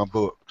sell my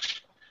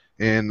books.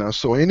 And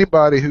so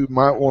anybody who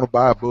might want to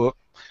buy a book,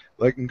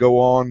 they can go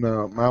on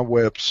my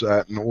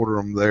website and order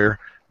them there.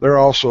 They're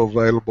also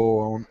available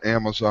on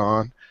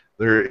Amazon.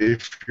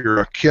 If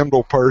you're a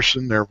Kindle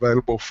person, they're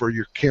available for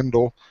your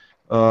Kindle.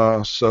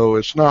 So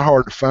it's not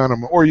hard to find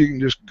them, or you can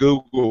just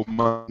Google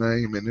my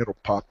name and it'll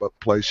pop up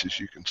places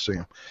you can see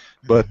them.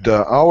 But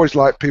I always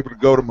like people to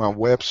go to my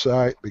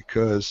website,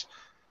 because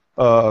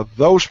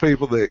those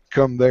people that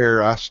come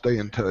there I stay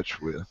in touch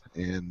with,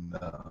 and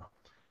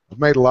I've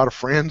made a lot of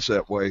friends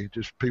that way,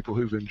 just people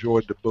who've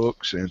enjoyed the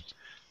books, and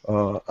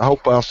I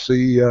hope I'll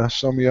see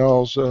some of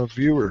y'all's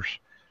viewers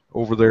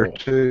over there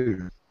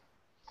too.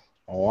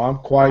 Oh, I'm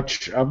quite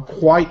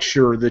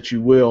sure that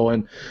you will,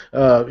 and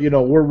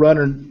we're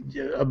running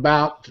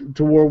about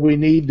to where we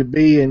need to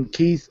be. And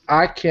Keith,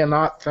 I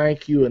cannot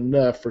thank you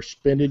enough for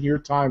spending your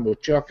time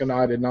with Chuck and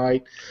I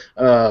tonight.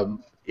 It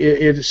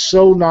is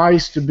so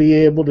nice to be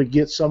able to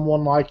get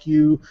someone like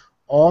you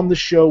on the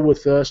show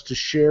with us to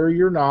share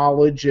your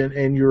knowledge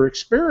and your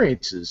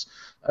experiences.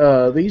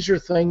 These are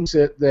things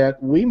that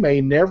we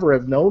may never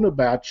have known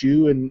about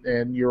you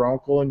and your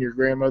uncle and your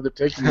grandmother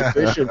taking you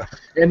fishing,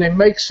 and they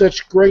make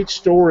such great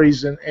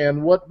stories,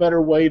 and what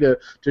better way to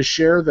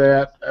share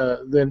that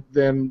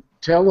than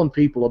telling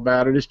people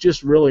about it. It's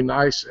just really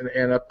nice,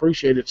 and I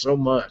appreciate it so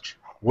much.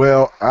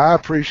 Well, I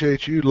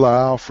appreciate you,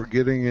 Lyle, for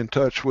getting in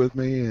touch with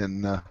me,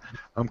 and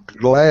I'm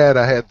glad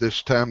I had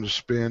this time to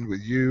spend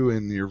with you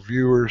and your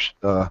viewers.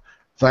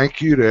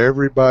 Thank you to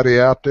everybody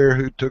out there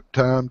who took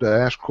time to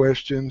ask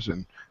questions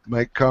and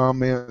make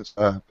comments.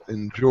 I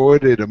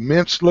enjoyed it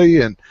immensely,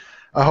 and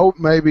I hope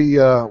maybe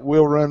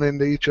we'll run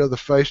into each other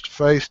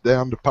face-to-face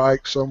down the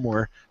pike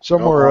somewhere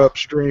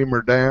upstream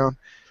or down.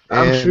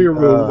 I'm sure we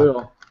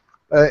will.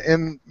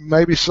 And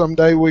maybe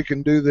someday we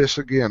can do this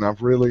again.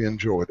 I've really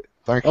enjoyed it.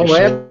 Thank you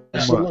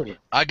so much.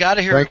 I got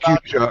to hear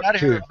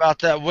about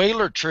that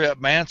Wheeler trip,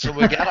 man, so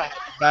we got to have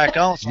it back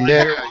on. So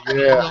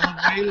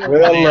yeah.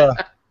 Well,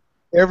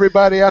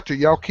 everybody out there,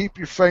 y'all keep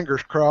your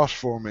fingers crossed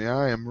for me.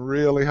 I am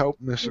really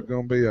hoping this is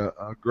going to be a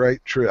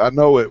great trip. I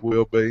know it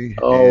will be.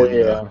 Oh,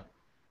 yeah.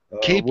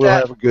 We'll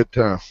have a good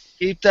time.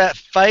 Keep that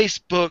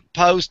Facebook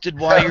posted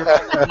while you're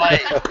on the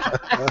lake.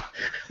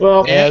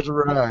 Well, that's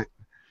right.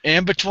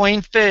 In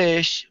between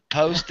fish,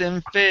 post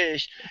them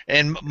fish,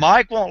 and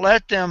Mike won't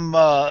let them,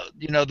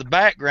 the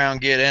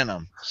background get in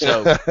them. So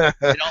you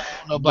don't want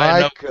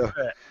nobody Mike,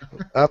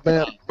 I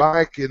met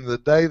Mike, and the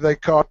day they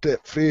caught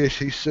that fish,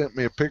 he sent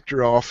me a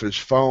picture off his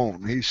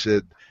phone. He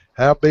said,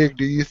 "How big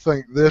do you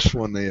think this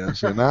one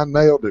is?" And I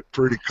nailed it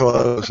pretty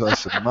close. I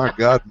said, "My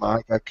God,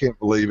 Mike, I can't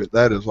believe it.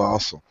 That is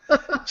awesome."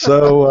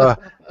 So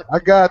I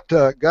got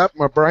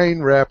my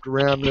brain wrapped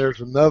around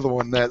there's another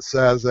one that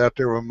size out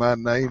there with my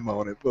name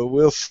on it, but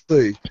we'll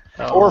see.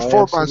 Or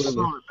for absolutely. My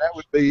son, that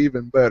would be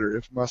even better.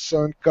 If my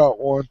son caught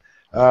one,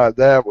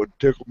 that would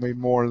tickle me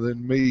more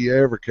than me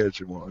ever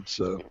catching one.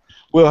 So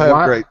we'll have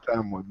a great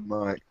time with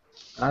Mike.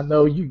 I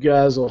know you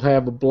guys will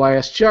have a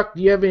blast. Chuck,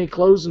 do you have any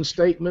closing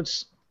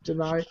statements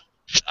tonight?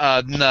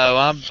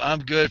 No, I'm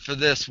good for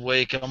this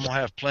week. I'm gonna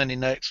have plenty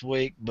next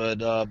week,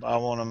 but I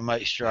want to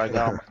make sure I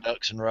got all my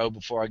ducks in a row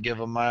before I give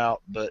them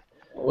out. But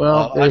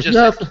well, there's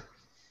nothing.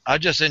 I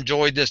just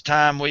enjoyed this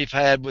time we've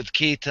had with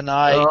Keith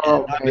tonight.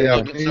 Oh, and I've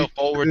been looking so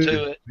forward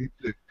to it. Me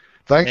too.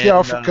 Thank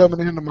y'all for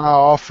coming into my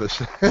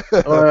office.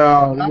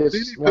 Well, not many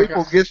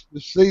people get to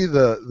see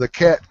the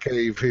cat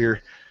cave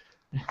here.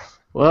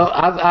 Well,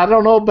 I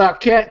don't know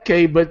about cat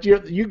cave, but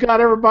you got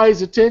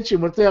everybody's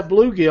attention with that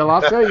bluegill.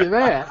 I'll tell you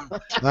that.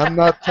 I'm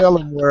not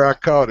telling where I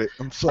caught it.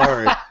 I'm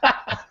sorry.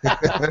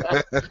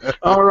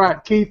 All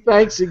right, Keith.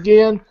 Thanks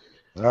again.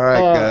 All right,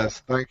 guys.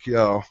 Thank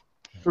y'all.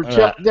 For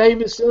Chuck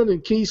Davison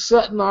and Keith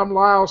Sutton, I'm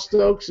Lyle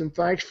Stokes, and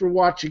thanks for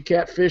watching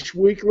Catfish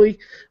Weekly.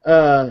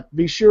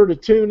 Be sure to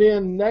tune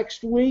in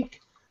next week.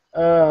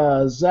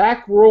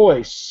 Zach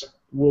Royce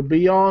will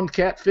be on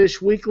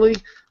Catfish Weekly.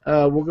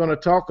 We're going to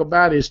talk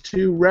about his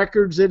 2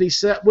 records that he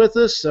set with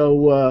us,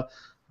 so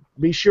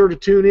be sure to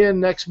tune in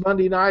next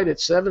Monday night at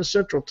 7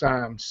 Central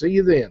Time. See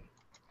you then.